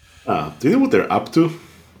 Do you know what they're up to?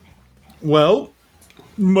 Well,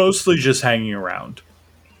 mostly just hanging around.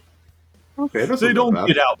 Okay, that's They not don't that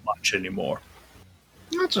get bad. out much anymore.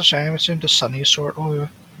 That's a shame. It seemed a sunny sort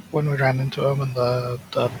when we ran into him in the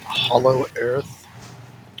hollow earth.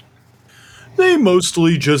 They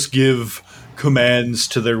mostly just give commands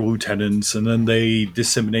to their lieutenants and then they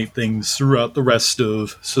disseminate things throughout the rest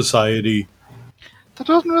of society. That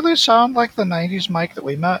doesn't really sound like the 90s Mike that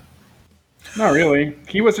we met. Not really.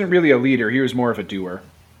 He wasn't really a leader. He was more of a doer.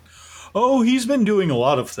 Oh, he's been doing a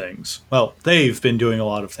lot of things. Well, they've been doing a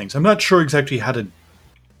lot of things. I'm not sure exactly how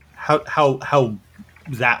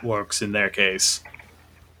that works in their case.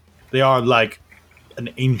 They are like an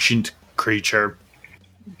ancient creature.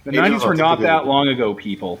 The Angels 90s were are not typically- that long ago,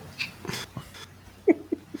 people.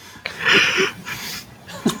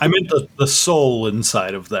 I meant the soul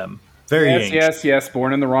inside of them. Very Yes, ancient. yes, yes.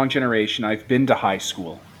 Born in the wrong generation. I've been to high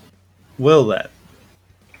school. Well, then.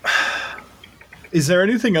 Is there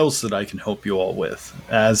anything else that I can help you all with?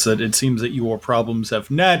 As that it seems that your problems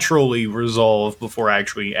have naturally resolved before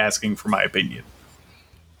actually asking for my opinion.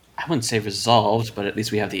 I wouldn't say resolved, but at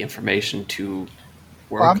least we have the information to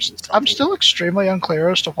work. Well, on I'm something. still extremely unclear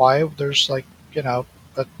as to why there's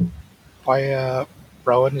why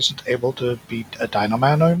Rowan isn't able to beat a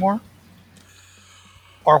Dinoman anymore,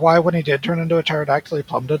 or why when he did turn into a pterodactyl he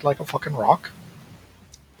plummeted like a fucking rock.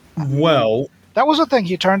 Well, That was the thing.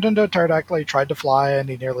 He turned into a pterodactyl. He tried to fly and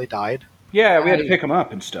he nearly died. Yeah, we had to I- pick him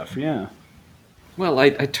up and stuff. Yeah. Well, I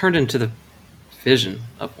turned into the vision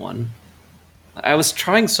of one. I was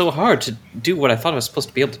trying so hard to do what I thought I was supposed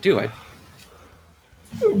to be able to do.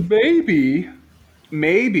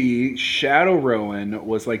 Maybe Shadow Rowan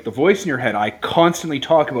was like the voice in your head I constantly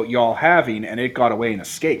talk about y'all having, and it got away and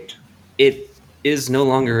escaped. It is no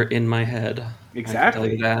longer in my head. I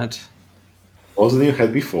Exactly. can tell you that. Wasn't in your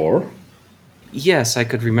head before? Yes, I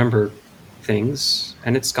could remember things,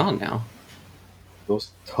 and it's gone now. It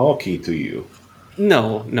was talking to you.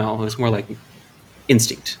 No, it was more like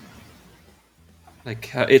instinct. Like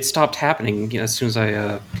it stopped happening as soon as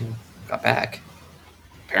I got back.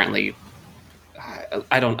 Apparently,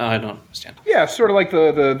 I don't understand. Yeah, sort of like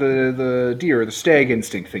the deer, the stag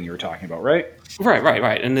instinct thing you were talking about, right?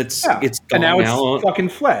 Right, and it's Yeah. it's and gone now now. it's fucking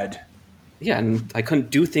fled. Yeah, and I couldn't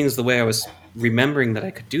do things the way I was remembering that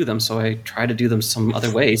I could do them, so I tried to do them some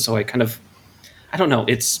other way. So I kind of, I don't know.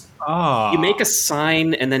 It's you make a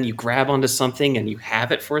sign and then you grab onto something and you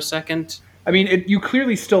have it for a second. I mean, you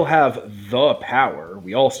clearly still have the power.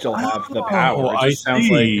 We all still have the power. It I just sounds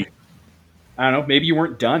see. like, I don't know, maybe you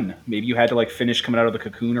weren't done. Maybe you had to like finish coming out of the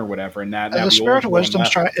cocoon or whatever, and that And now the the Spirit old of one Wisdom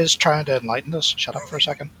left. is trying to enlighten us. Shut up for a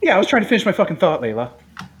second. Yeah, I was trying to finish my fucking thought, Layla.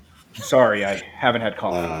 Sorry, I haven't had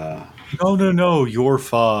coffee. No, you're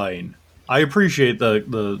fine. I appreciate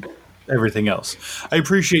the everything else. I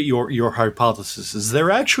appreciate your hypotheses.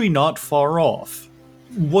 They're actually not far off.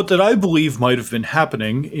 What that I believe might have been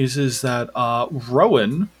happening is that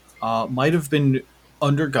Rowan might have been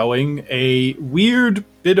undergoing a weird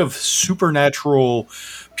bit of supernatural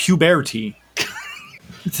puberty.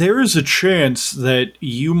 There is a chance that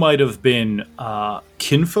you might have been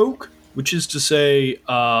kinfolk, which is to say,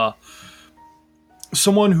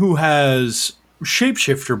 someone who has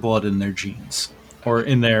shapeshifter blood in their genes or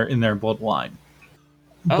in their bloodline.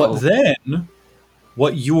 Oh. But then,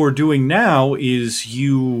 what you're doing now is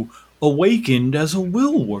you awakened as a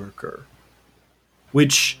will worker,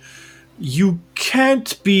 which you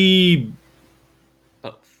can't be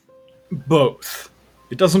Oh, both.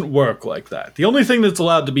 It doesn't work like that. The only thing that's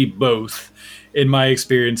allowed to be both, in my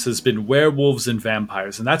experience, has been werewolves and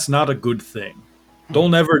vampires, and that's not a good thing.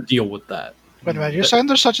 Don't ever deal with that. Wait a minute, you're saying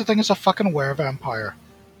there's such a thing as a fucking were-vampire?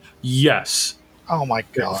 Yes, Oh my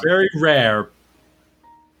they're god. very rare,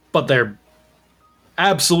 but they're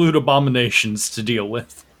absolute abominations to deal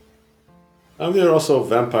with. And there are also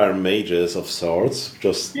vampire mages of sorts,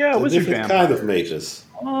 just Yeah, a wizard different vampire. kind of mages.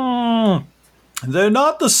 They're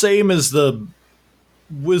not the same as the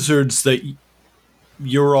wizards that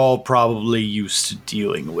you're all probably used to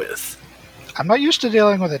dealing with. I'm not used to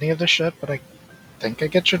dealing with any of this shit, but I think I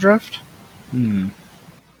get your drift.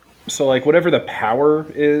 So, like, whatever the power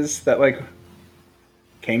is that, like,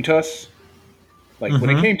 came to us, like, when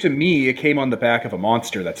it came to me, it came on the back of a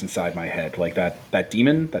monster that's inside my head. Like, that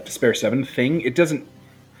demon, that Despair 7 thing, it doesn't...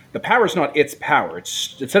 The power's not its power. It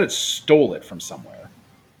said it stole it from somewhere.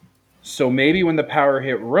 So maybe when the power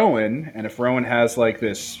hit Rowan, and if Rowan has, like,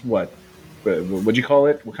 this, what'd you call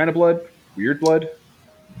it? What kind of blood? Weird blood?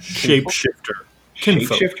 Shapeshifter.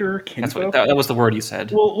 Kinfolk. Shapeshifter, That's what kinfolk. that was the word you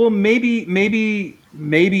said. Well, maybe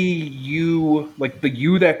you, like the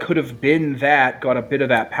you that could have been that, got a bit of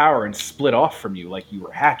that power and split off from you, like you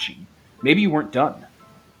were hatching. Maybe you weren't done.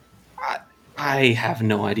 I have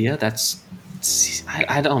no idea.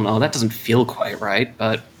 I don't know. That doesn't feel quite right,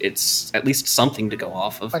 but it's at least something to go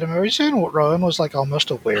off of. But am I saying Rowan was like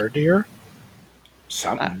almost a were-deer?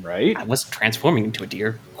 Something, right? I was transforming into a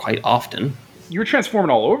deer quite often. You're transforming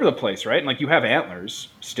all over the place, right? And like you have antlers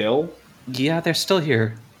still. Yeah, they're still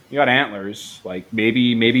here. You got antlers. Like maybe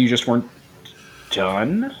you just weren't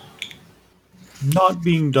done. Not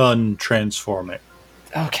being done transforming.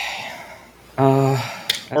 Okay.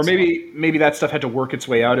 Or maybe that stuff had to work its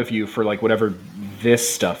way out of you for like whatever this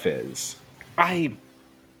stuff is.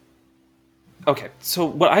 Okay, so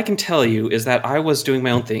what I can tell you is that I was doing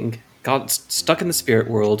my own thing, got stuck in the spirit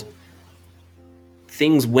world,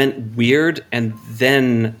 things went weird, and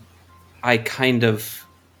then I kind of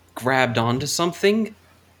grabbed onto something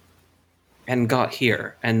and got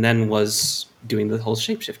here, and then was doing the whole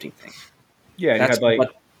shape-shifting thing. Yeah, That's you had like,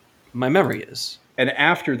 what my memory is. and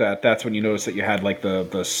after that, that's when you noticed that you had like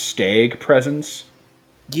the stag presence.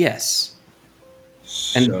 Yes.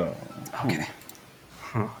 So Okay.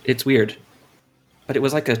 Huh. It's weird. But it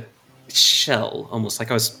was like a shell, almost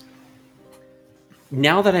like I was...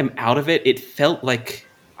 Now that I'm out of it, it felt like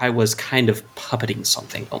I was kind of puppeting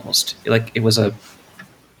something, almost. Like it was a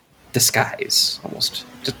disguise, almost.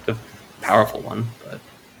 Just a powerful one, but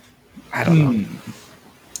I don't know.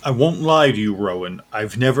 I won't lie to you, Rowan.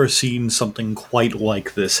 I've never seen something quite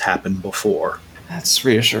like this happen before. That's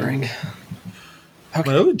reassuring. Okay.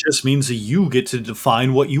 Well, it just means that you get to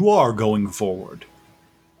define what you are going forward.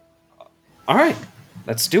 All right.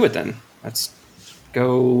 Let's do it then. Let's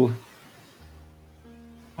go...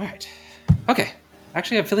 All right. Okay.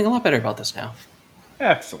 Actually, I'm feeling a lot better about this now.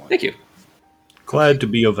 excellent. Thank you. Glad to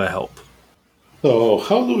be of a help. So,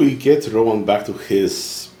 how do we get Rowan back to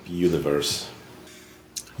his universe?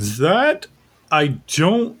 That I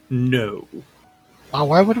don't know.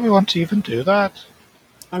 Why would we want to even do that?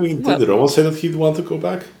 I mean, did Rowan say that he'd want to go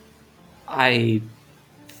back? I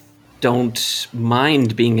don't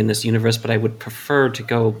mind being in this universe, but I would prefer to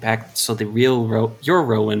go back so the real your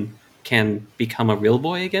Rowan can become a real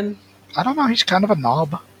boy again. I don't know, he's kind of a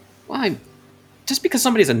knob. Why? Just because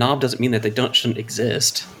somebody's a knob doesn't mean that they shouldn't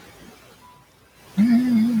exist.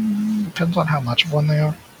 Depends on how much of one they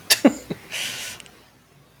are.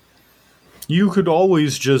 You could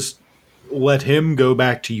always just let him go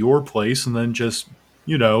back to your place and then just,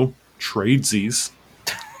 tradesies.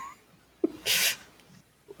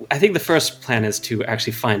 I think the first plan is to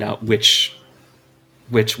actually find out which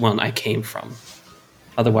one I came from.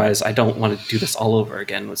 Otherwise, I don't want to do this all over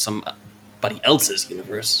again with somebody else's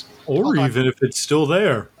universe. Or Hold on. even if it's still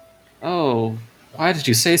there. Oh, why did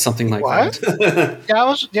you say something like What? that?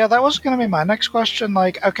 That was going to be my next question.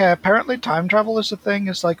 Like, okay, apparently time travel is a thing.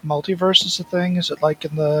 Is like multiverse is a thing. Is it like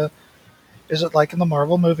in the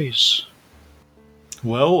Marvel movies?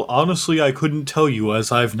 Well, honestly, I couldn't tell you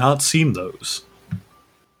as I've not seen those.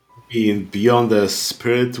 Being beyond the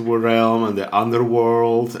spirit realm and the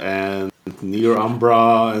underworld and near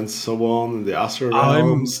Umbra and so on, and the astral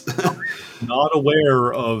realms. Not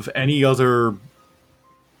aware of any other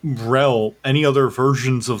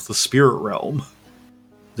versions of the spirit realm.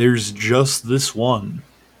 There's just this one.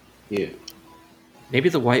 Yeah. Maybe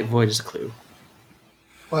the white void is a clue.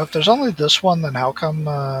 Well, if there's only this one, then how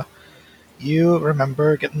come you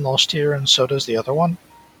remember getting lost here, and so does the other one?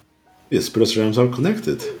 The spirit realms are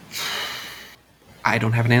connected. I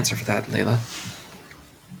don't have an answer for that, Layla.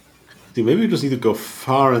 See, maybe we just need to go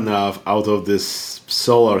far enough out of this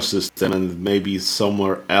solar system, and maybe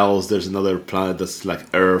somewhere else there's another planet that's like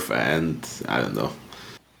Earth, and I don't know.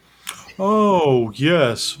 Oh,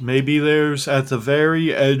 yes, maybe there's at the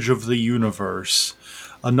very edge of the universe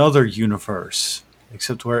another universe,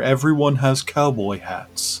 except where everyone has cowboy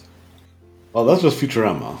hats. Well, that's just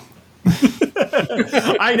Futurama.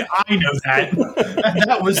 I know that.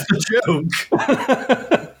 That was the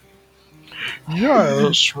joke.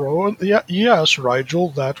 Yes, Rowan. Yes, Rigel.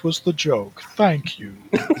 That was the joke. Thank you,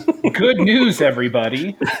 Good news,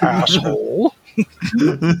 everybody. asshole.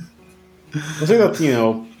 I think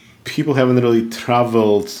that, people haven't really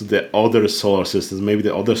traveled to the other solar systems. Maybe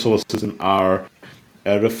the other solar systems are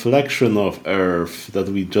a reflection of Earth that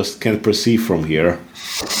we just can't perceive from here.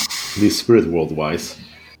 The spirit world-wise.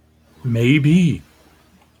 Maybe.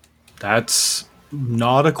 That's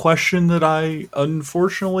not a question that I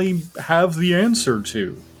unfortunately have the answer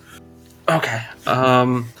to. Okay.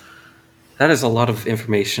 That is a lot of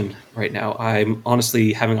information right now. I'm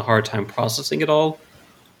honestly having a hard time processing it all.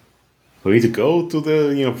 We need to go to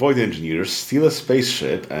the void engineers, steal a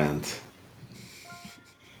spaceship, and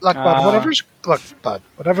Look, bud,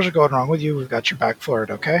 whatever's going wrong with you, we've got your back for it,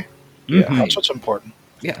 okay? Yeah. That's what's important.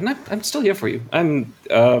 Yeah, and I'm still here for you.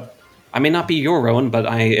 I may not be your Rowan, but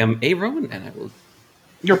I am a Rowan, and I will.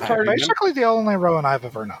 You're part of Basically the only Rowan I've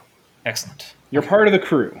ever known. Excellent. You're part of the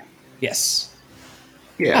crew. Yes.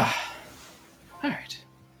 Yeah. All right.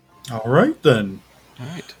 All right, then. All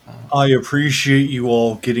right. I appreciate you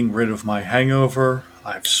all getting rid of my hangover.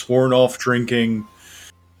 I've sworn off drinking.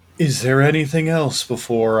 Is there anything else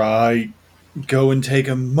before I go and take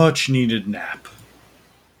a much-needed nap?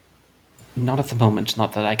 Not at the moment.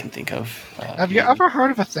 Not that I can think of. Have you ever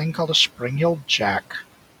heard of a thing called a spring-heeled jack?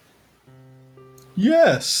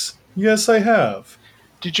 Yes. Yes, I have.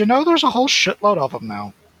 Did you know there's a whole shitload of them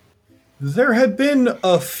now? There had been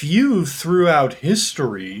a few throughout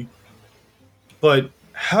history, but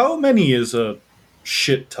how many is a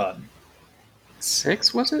shit ton?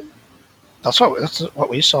 6, was it? That's what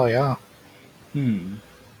we saw, yeah. And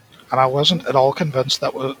I wasn't at all convinced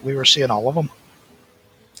that we were seeing all of them.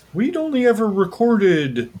 We'd only ever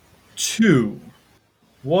recorded 2.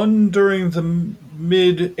 One during the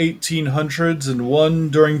mid-1800s and one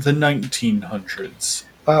during the 1900s.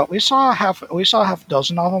 We saw half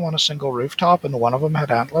dozen of them on a single rooftop, and one of them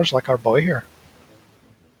had antlers like our boy here.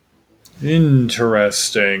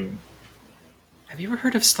 Interesting. Have you ever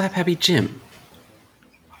heard of Slap Happy Jim?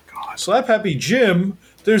 Slap Happy Jim,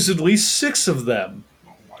 there's at least 6 of them.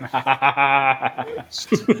 I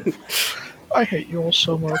hate you all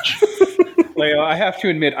so much. Leo, I have to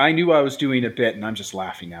admit, I knew I was doing a bit, and I'm just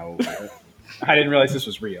laughing now over it. I didn't realize this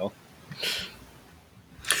was real.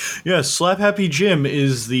 Yes, Slap Happy Jim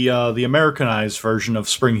is the Americanized version of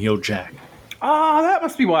Spring Heeled Jack. Ah, that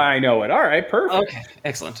must be why I know it. All right, perfect. Okay,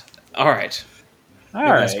 excellent. All right. All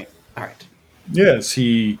right. All right. Yes,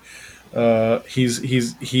 he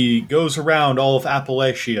goes around all of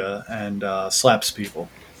Appalachia and slaps people.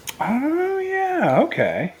 Oh, yeah,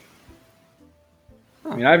 okay.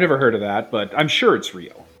 I mean, I've never heard of that, but I'm sure it's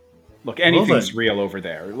real. Look, anything's real over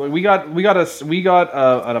there. We got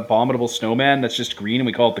an abominable snowman that's just green, and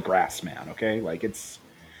we call it the Grass Man. Okay, like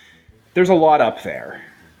there's a lot up there.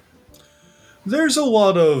 There's a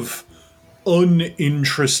lot of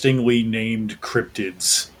uninterestingly named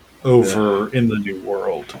cryptids over in the New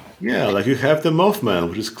World. yeah, like you have the Mothman,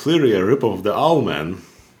 which is clearly a ripoff of the Owlman.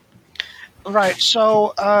 Right,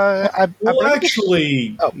 so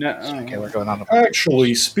Actually, Okay, we're going on.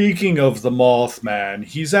 Actually, speaking of the Mothman,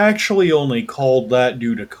 he's actually only called that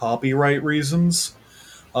due to copyright reasons.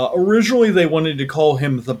 Originally, they wanted to call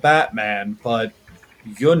him the Batman, but,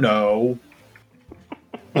 you know...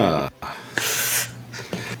 Ah,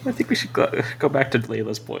 I think we should go back to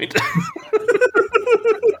Layla's point.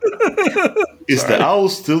 is the owl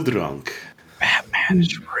still drunk? Batman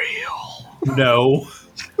is real. No.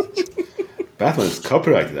 Batman is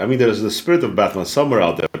copyrighted. I mean, there's the spirit of Batman somewhere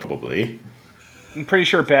out there, probably. I'm pretty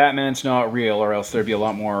sure Batman's not real, or else there'd be a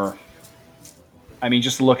lot more. I mean,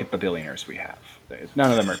 just look at the billionaires we have.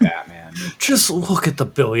 None of them are Batman. Just look at the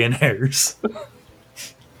billionaires.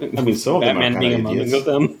 I mean, some of them are Batman being kind of among idiots.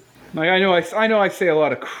 them. Like I know I say a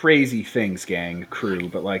lot of crazy things, gang, crew,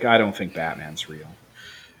 but like I don't think Batman's real.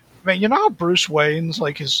 Man, you know how Bruce Wayne's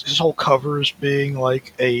like his whole cover is being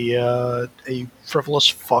like a frivolous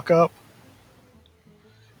fuck up.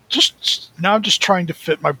 Now I'm just trying to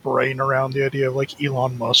fit my brain around the idea of like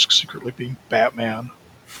Elon Musk secretly being Batman.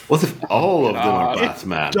 What if all of them are God.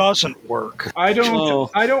 Batman? Doesn't work. I don't Oh.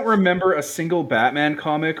 I don't remember a single Batman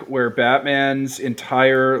comic where Batman's the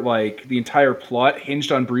entire plot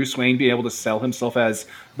hinged on Bruce Wayne being able to sell himself as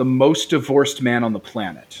the most divorced man on the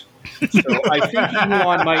planet. So I think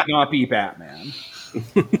Elon might not be Batman.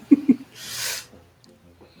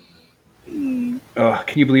 Can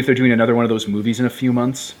you believe they're doing another one of those movies in a few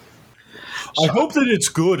months? I hope that it's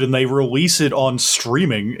good and they release it on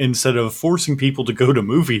streaming instead of forcing people to go to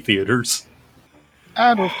movie theaters.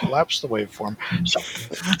 And we've collapsed the waveform. So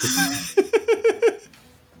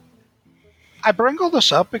I bring all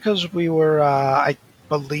this up because we were, I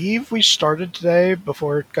believe we started today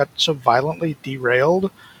before it got so violently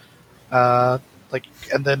derailed, and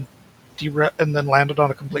then landed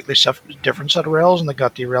on a completely different set of rails and then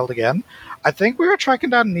got derailed again. I think we were tracking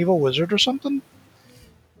down an evil wizard or something.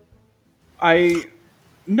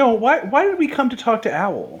 No, why did we come to talk to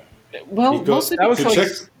Owl? Well, Because mostly that was to like- check,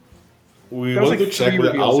 we that was want to like check 3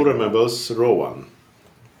 whether reveals Owl ago. remembers Rowan.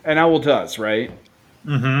 And Owl does, right?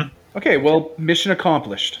 Mm-hmm. Okay, well, mission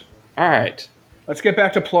accomplished. all right. Let's get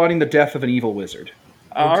back to plotting the death of an evil wizard.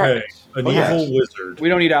 All Okay, right. an Oh, yes. evil wizard. We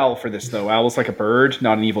don't need Owl for this, though. Owl's like a bird,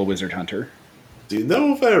 not an evil wizard hunter. Do you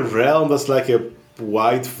know of a realm that's like a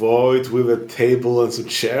white void with a table and some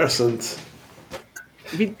chairs and...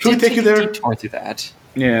 We Should we take you there? a detour through that.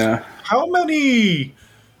 Yeah. How many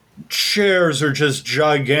chairs are just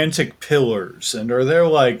gigantic pillars, and are there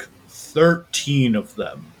like 13 of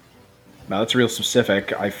them? No, that's real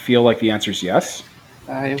specific. I feel like the answer is yes.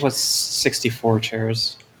 It was 64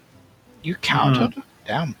 chairs. You counted?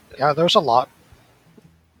 Damn. Yeah, there's a lot.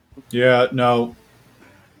 Yeah, no.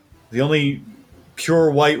 The only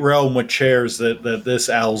pure white realm with chairs that this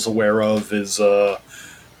owl's aware of is the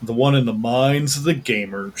one in the minds of the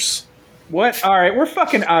gamers. What? All right, we're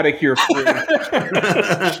fucking out of here.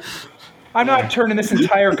 I'm not turning this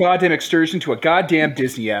entire goddamn excursion to a goddamn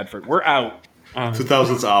Disney advert. We're out.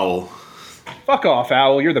 2000s Owl. Fuck off,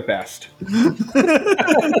 Owl. You're the best.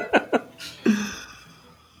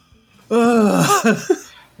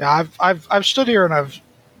 Yeah, I've stood here and I've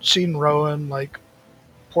seen Rowan, like,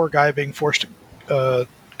 poor guy being forced to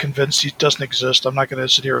convinced he doesn't exist. I'm not going to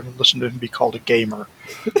sit here and listen to him be called a gamer.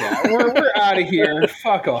 Yeah, we're out of here.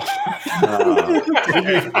 Fuck off.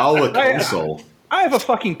 Owl a console. I have a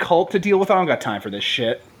fucking cult to deal with. I don't got time for this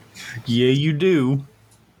shit. Yeah, you do.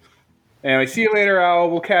 Anyway, see you later, Owl.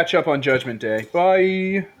 We'll catch up on Judgment Day.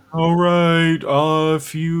 Bye. All right.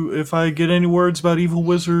 If I get any words about evil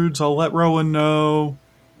wizards, I'll let Rowan know.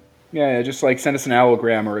 Yeah, just like send us an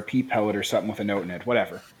owlgram or a peat pellet or something with a note in it.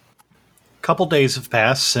 Whatever. Couple days have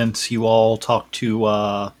passed since you all talked to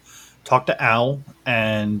Al,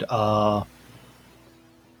 and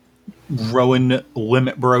Rowan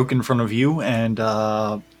limit broke in front of you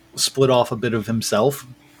and split off a bit of himself.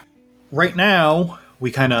 Right now, we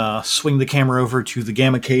kind of swing the camera over to the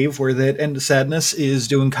Gamma Cave, where that End of Sadness is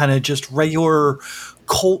doing kind of just regular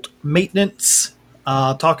cult maintenance,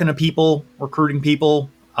 talking to people, recruiting people,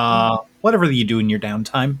 whatever you do in your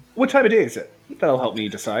downtime. What time of day is it? That'll help me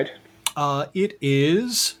decide. It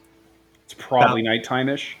is... It's probably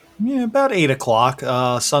nighttime-ish. Yeah, about 8 o'clock.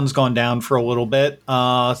 Sun's gone down for a little bit.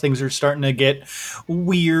 Things are starting to get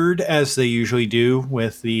weird, as they usually do,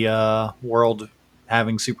 with the world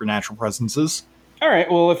having supernatural presences. All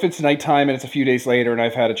right, well, if it's nighttime and it's a few days later and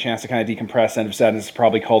I've had a chance to kind of decompress, End of Sadness is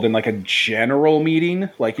probably called in like a general meeting.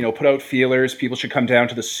 Like, you know, put out feelers. People should come down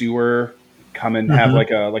to the sewer, come and have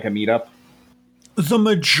like a meetup. The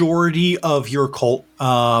majority of your cult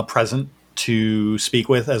present to speak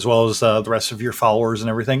with, as well as the rest of your followers and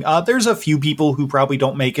everything. There's a few people who probably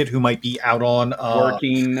don't make it, who might be out on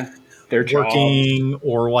working their job.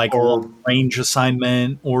 Or like a range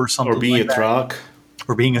assignment or something, or being like a that. truck.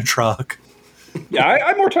 Or being a truck. Yeah,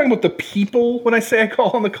 I'm more talking about the people when I say I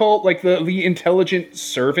call on the cult, like the intelligent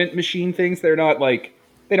servant machine things. They're not like,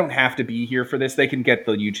 they don't have to be here for this. They can get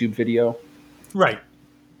the YouTube video. Right.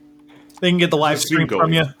 They can get the live stream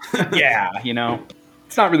from you. Yeah, you know.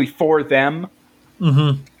 It's not really for them.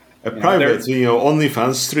 Mm-hmm. A private,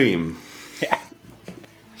 OnlyFans stream. Yeah.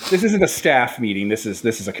 This isn't a staff meeting. This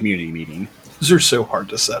is a community meeting. These are so hard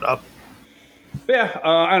to set up. But yeah,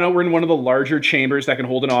 I don't know. We're in one of the larger chambers that can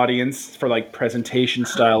hold an audience for like presentation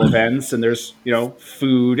style events, and there's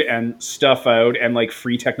food and stuff out, and like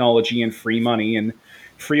free technology and free money and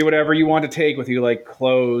free whatever you want to take with you, like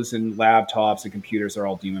clothes and laptops and computers are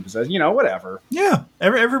all demon possessed. Whatever. Yeah,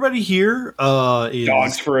 everybody here is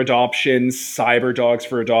dogs for adoption, cyber dogs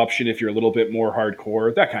for adoption. If you're a little bit more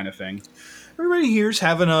hardcore, that kind of thing. Everybody here's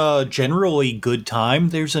having a generally good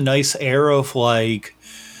time. There's a nice air of like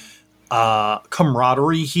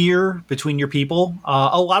camaraderie here between your people.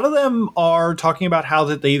 A lot of them are talking about how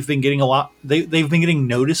that they've been getting they've been getting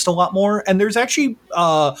noticed a lot more, and there's actually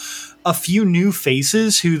a few new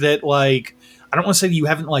faces who that like, I don't want to say that you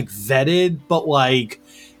haven't like vetted, but like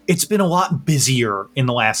it's been a lot busier in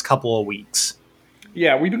the last couple of weeks.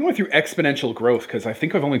 Yeah, we've been going through exponential growth because I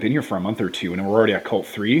think I've only been here for a month or two, and we're already at Cult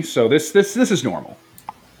 3. So this is normal.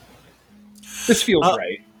 This feels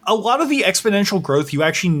right. A lot of the exponential growth you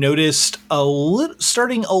actually noticed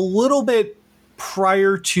starting a little bit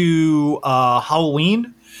prior to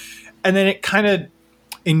Halloween, and then it kind of,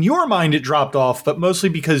 in your mind, it dropped off, but mostly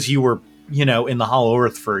because you were, in the Hollow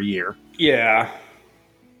Earth for a year. Yeah.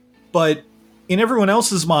 But in everyone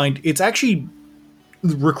else's mind, it's actually,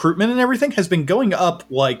 recruitment and everything has been going up,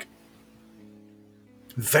 like,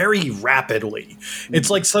 very rapidly. It's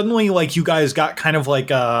like suddenly, like, you guys got kind of like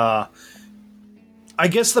I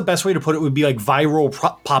guess the best way to put it would be like viral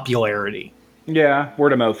popularity. Yeah,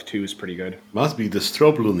 word of mouth too is pretty good. Must be the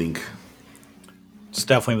strobelooning. It's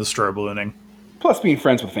definitely the strobelooning. Plus being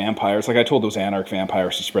friends with vampires. Like I told those anarch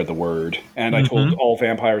vampires to spread the word. And I told all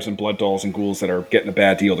vampires and blood dolls and ghouls that are getting a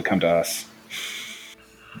bad deal to come to us.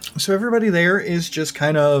 So everybody there is just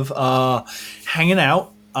kind of hanging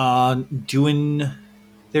out. doing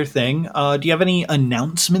their thing. Do you have any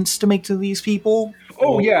announcements to make to these people?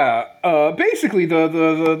 Oh yeah. Basically,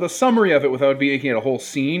 the summary of it, without making it a whole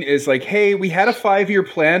scene, is like, hey, we had a 5-year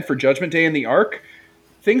plan for Judgment Day in the Ark.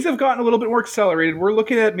 Things have gotten a little bit more accelerated. We're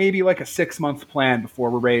looking at maybe like a 6-month plan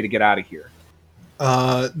before we're ready to get out of here.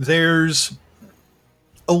 There's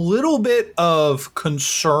a little bit of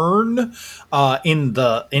concern in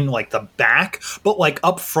the back, but like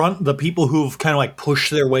up front, the people who've kind of like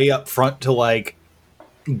pushed their way up front to like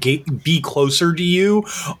be closer to you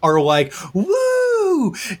are like,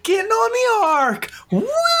 woo, getting on the Ark,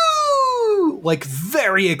 woo, like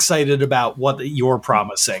very excited about what you're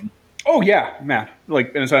promising. Oh yeah, man.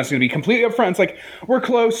 Like, and it's going to be completely upfront. It's like, we're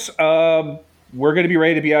close. We're going to be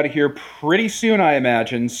ready to be out of here pretty soon, I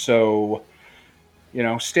imagine. So,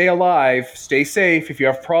 stay alive, stay safe. If you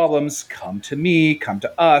have problems, come to me, come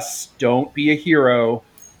to us. Don't be a hero.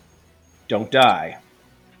 Don't die.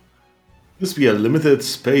 This be a limited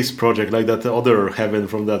space project like that other heaven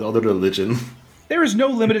from that other religion. There is no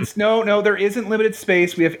limited. No, there isn't limited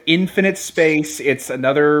space. We have infinite space. It's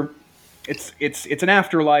another. It's an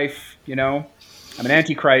afterlife. I'm an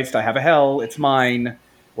antichrist. I have a hell. It's mine.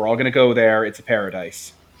 We're all gonna go there. It's a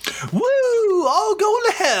paradise. Woo! All going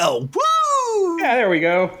to hell. Woo! Yeah, there we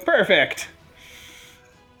go. Perfect.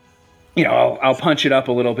 I'll punch it up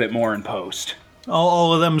a little bit more in post.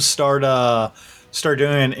 All of them start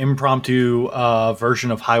doing an impromptu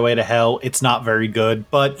version of Highway to Hell. It's not very good,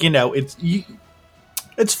 but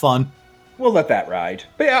it's fun. We'll let that ride.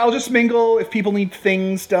 But yeah, I'll just mingle. If people need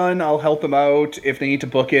things done, I'll help them out. If they need to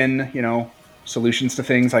book in, solutions to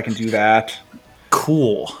things, I can do that.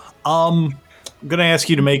 Cool. I'm gonna ask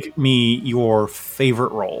you to make me your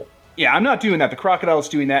favorite role. Yeah, I'm not doing that. The crocodile's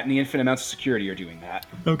doing that, and the infinite amounts of security are doing that.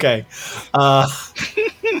 Okay.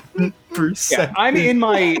 Yeah, I'm in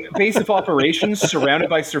my base of operations, surrounded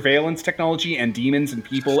by surveillance technology and demons and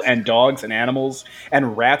people and dogs and animals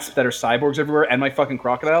and rats that are cyborgs everywhere, and my fucking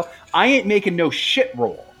crocodile. I ain't making no shit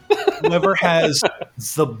roll. Whoever has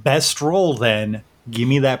the best role, then give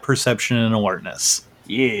me that perception and alertness.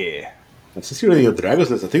 Yeah. And since you're running a Dragon's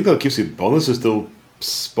Nest, I think that gives you bonuses to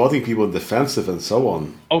spotting people in defensive and so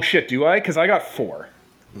on. Oh shit, do I? Because I got 4.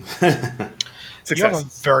 You have a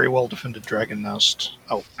very well defended dragon nest.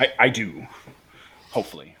 Oh, I do.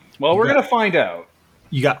 Hopefully. Well, we're gonna find out.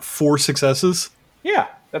 You got 4 successes? Yeah,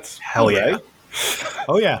 that's hell yeah. Right.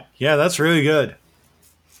 Oh yeah, that's really good.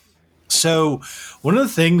 So one of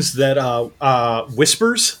the things that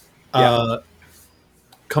Whispers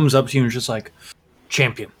comes up to you and is just like,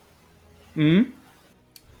 champion.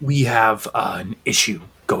 We have an issue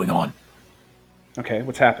going on. Okay,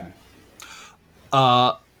 what's happening?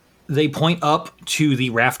 They point up to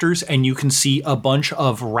the rafters, and you can see a bunch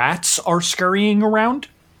of rats are scurrying around.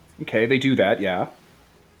 Okay, they do that, yeah.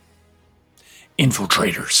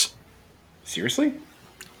 Infiltrators. Seriously?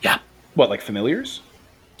 Yeah. What, like familiars?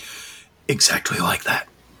 Exactly like that.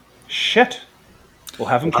 Shit. We'll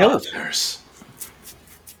have them killed.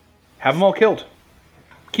 Have them all killed.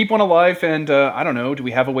 Keep one alive, and I don't know, do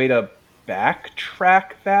we have a way to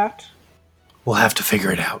backtrack that? We'll have to figure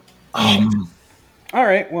it out. All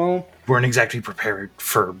right, well... Weren't exactly prepared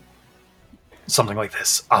for something like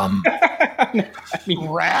this. Rats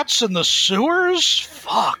in the sewers?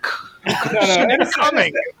 Fuck. No, End of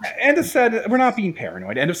Sadness. End of Sadness. We're not being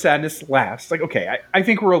paranoid. End of Sadness laughs. Like, okay, I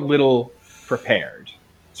think we're a little prepared.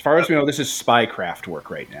 As far as we know, this is spycraft work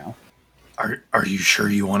right now. Are you sure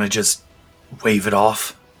you want to just wave it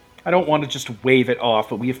off? I don't want to just wave it off,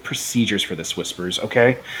 but we have procedures for this, Whispers,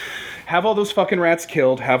 okay? Have all those fucking rats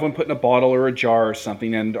killed, have one put in a bottle or a jar or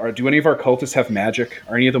something, and do any of our cultists have magic?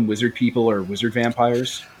 Are any of them wizard people or wizard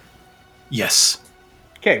vampires? Yes.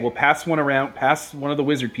 Okay, we'll pass one of the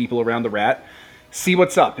wizard people around the rat, see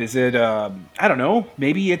what's up. Is it, I don't know,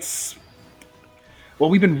 maybe it's...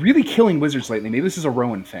 Well, we've been really killing wizards lately. Maybe this is a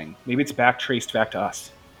Rowan thing. Maybe it's traced back to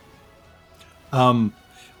us.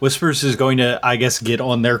 Whispers is going to, I guess, get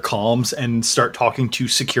on their comms and start talking to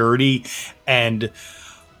security. And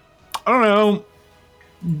I don't know.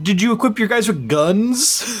 Did you equip your guys with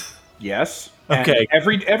guns? Yes. Okay.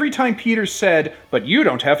 And every time Peter said, "But you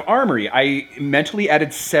don't have armory," I mentally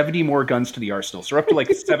added 70 more guns to the arsenal. So we're up to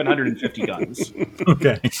like 750 guns.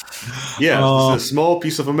 Okay. Yeah, it's a small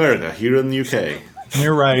piece of America here in the UK.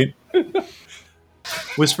 You're right.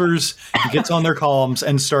 Whispers gets on their comms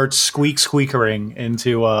and starts squeakering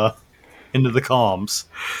into the comms.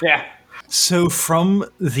 Yeah. So from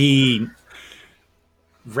the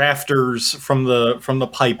rafters, from the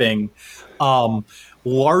piping,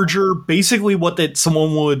 larger, basically what that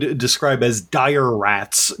someone would describe as dire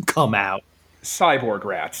rats come out. cyborg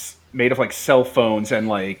rats made of like cell phones and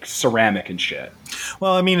like ceramic and shit.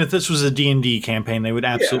 Well, I mean, if this was a D&D campaign, they would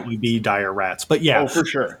absolutely be dire rats. But yeah, Oh, for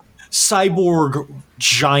sure. cyborg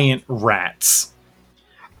giant rats.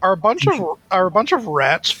 Are a bunch of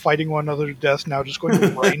rats fighting one another to death now just going to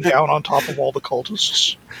rain down on top of all the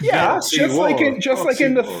cultists? Yeah, Galaxy just like War. in the Galaxy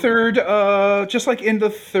War.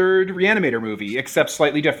 third Reanimator movie, except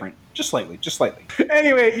slightly different. Just slightly.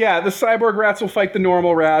 Anyway, yeah, the cyborg rats will fight the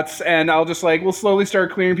normal rats, and we'll slowly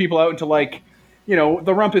start clearing people out into like,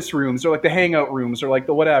 the rumpus rooms or like the hangout rooms or like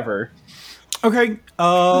the whatever. Okay,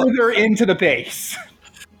 Further into the base.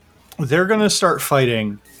 they're going to start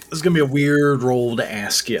fighting. This is going to be a weird roll to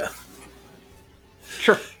ask you.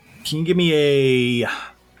 Sure. Can you give me a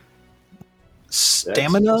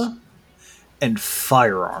stamina and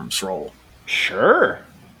firearms roll? Sure.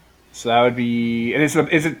 So that would be. And is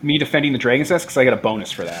it me defending the Dragon's Nest? Because I get a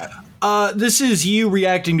bonus for that. This is you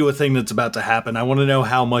reacting to a thing that's about to happen. I want to know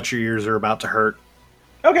how much your ears are about to hurt.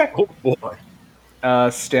 Okay. Oh boy.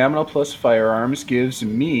 Stamina plus firearms gives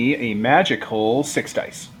me a magical 6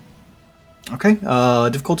 dice. Okay,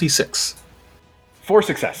 difficulty 6. 4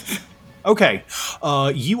 successes. Okay,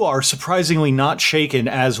 you are surprisingly not shaken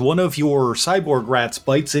as one of your cyborg rats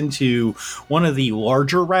bites into one of the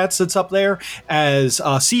larger rats that's up there as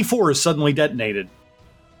C4 is suddenly detonated.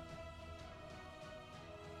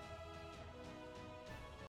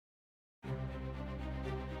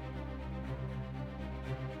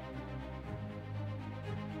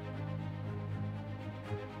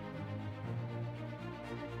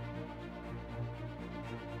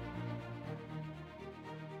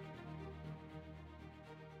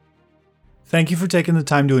 Thank you for taking the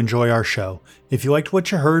time to enjoy our show. If you liked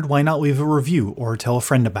what you heard, why not leave a review or tell a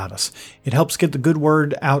friend about us? It helps get the good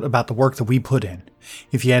word out about the work that we put in.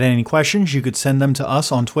 If you had any questions, you could send them to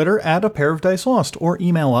us on Twitter at @ApairOfDiceLost or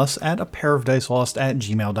email us at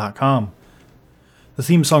 @ApairOfDiceLost@gmail.com. The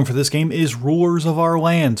theme song for this game is Rulers of Our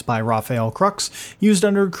Lands by Raphael Crux, used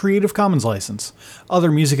under a Creative Commons license.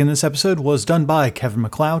 Other music in this episode was done by Kevin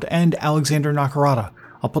MacLeod and Alexander Nakarada.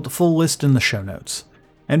 I'll put the full list in the show notes.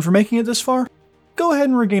 And for making it this far, go ahead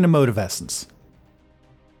and regain a mode of essence.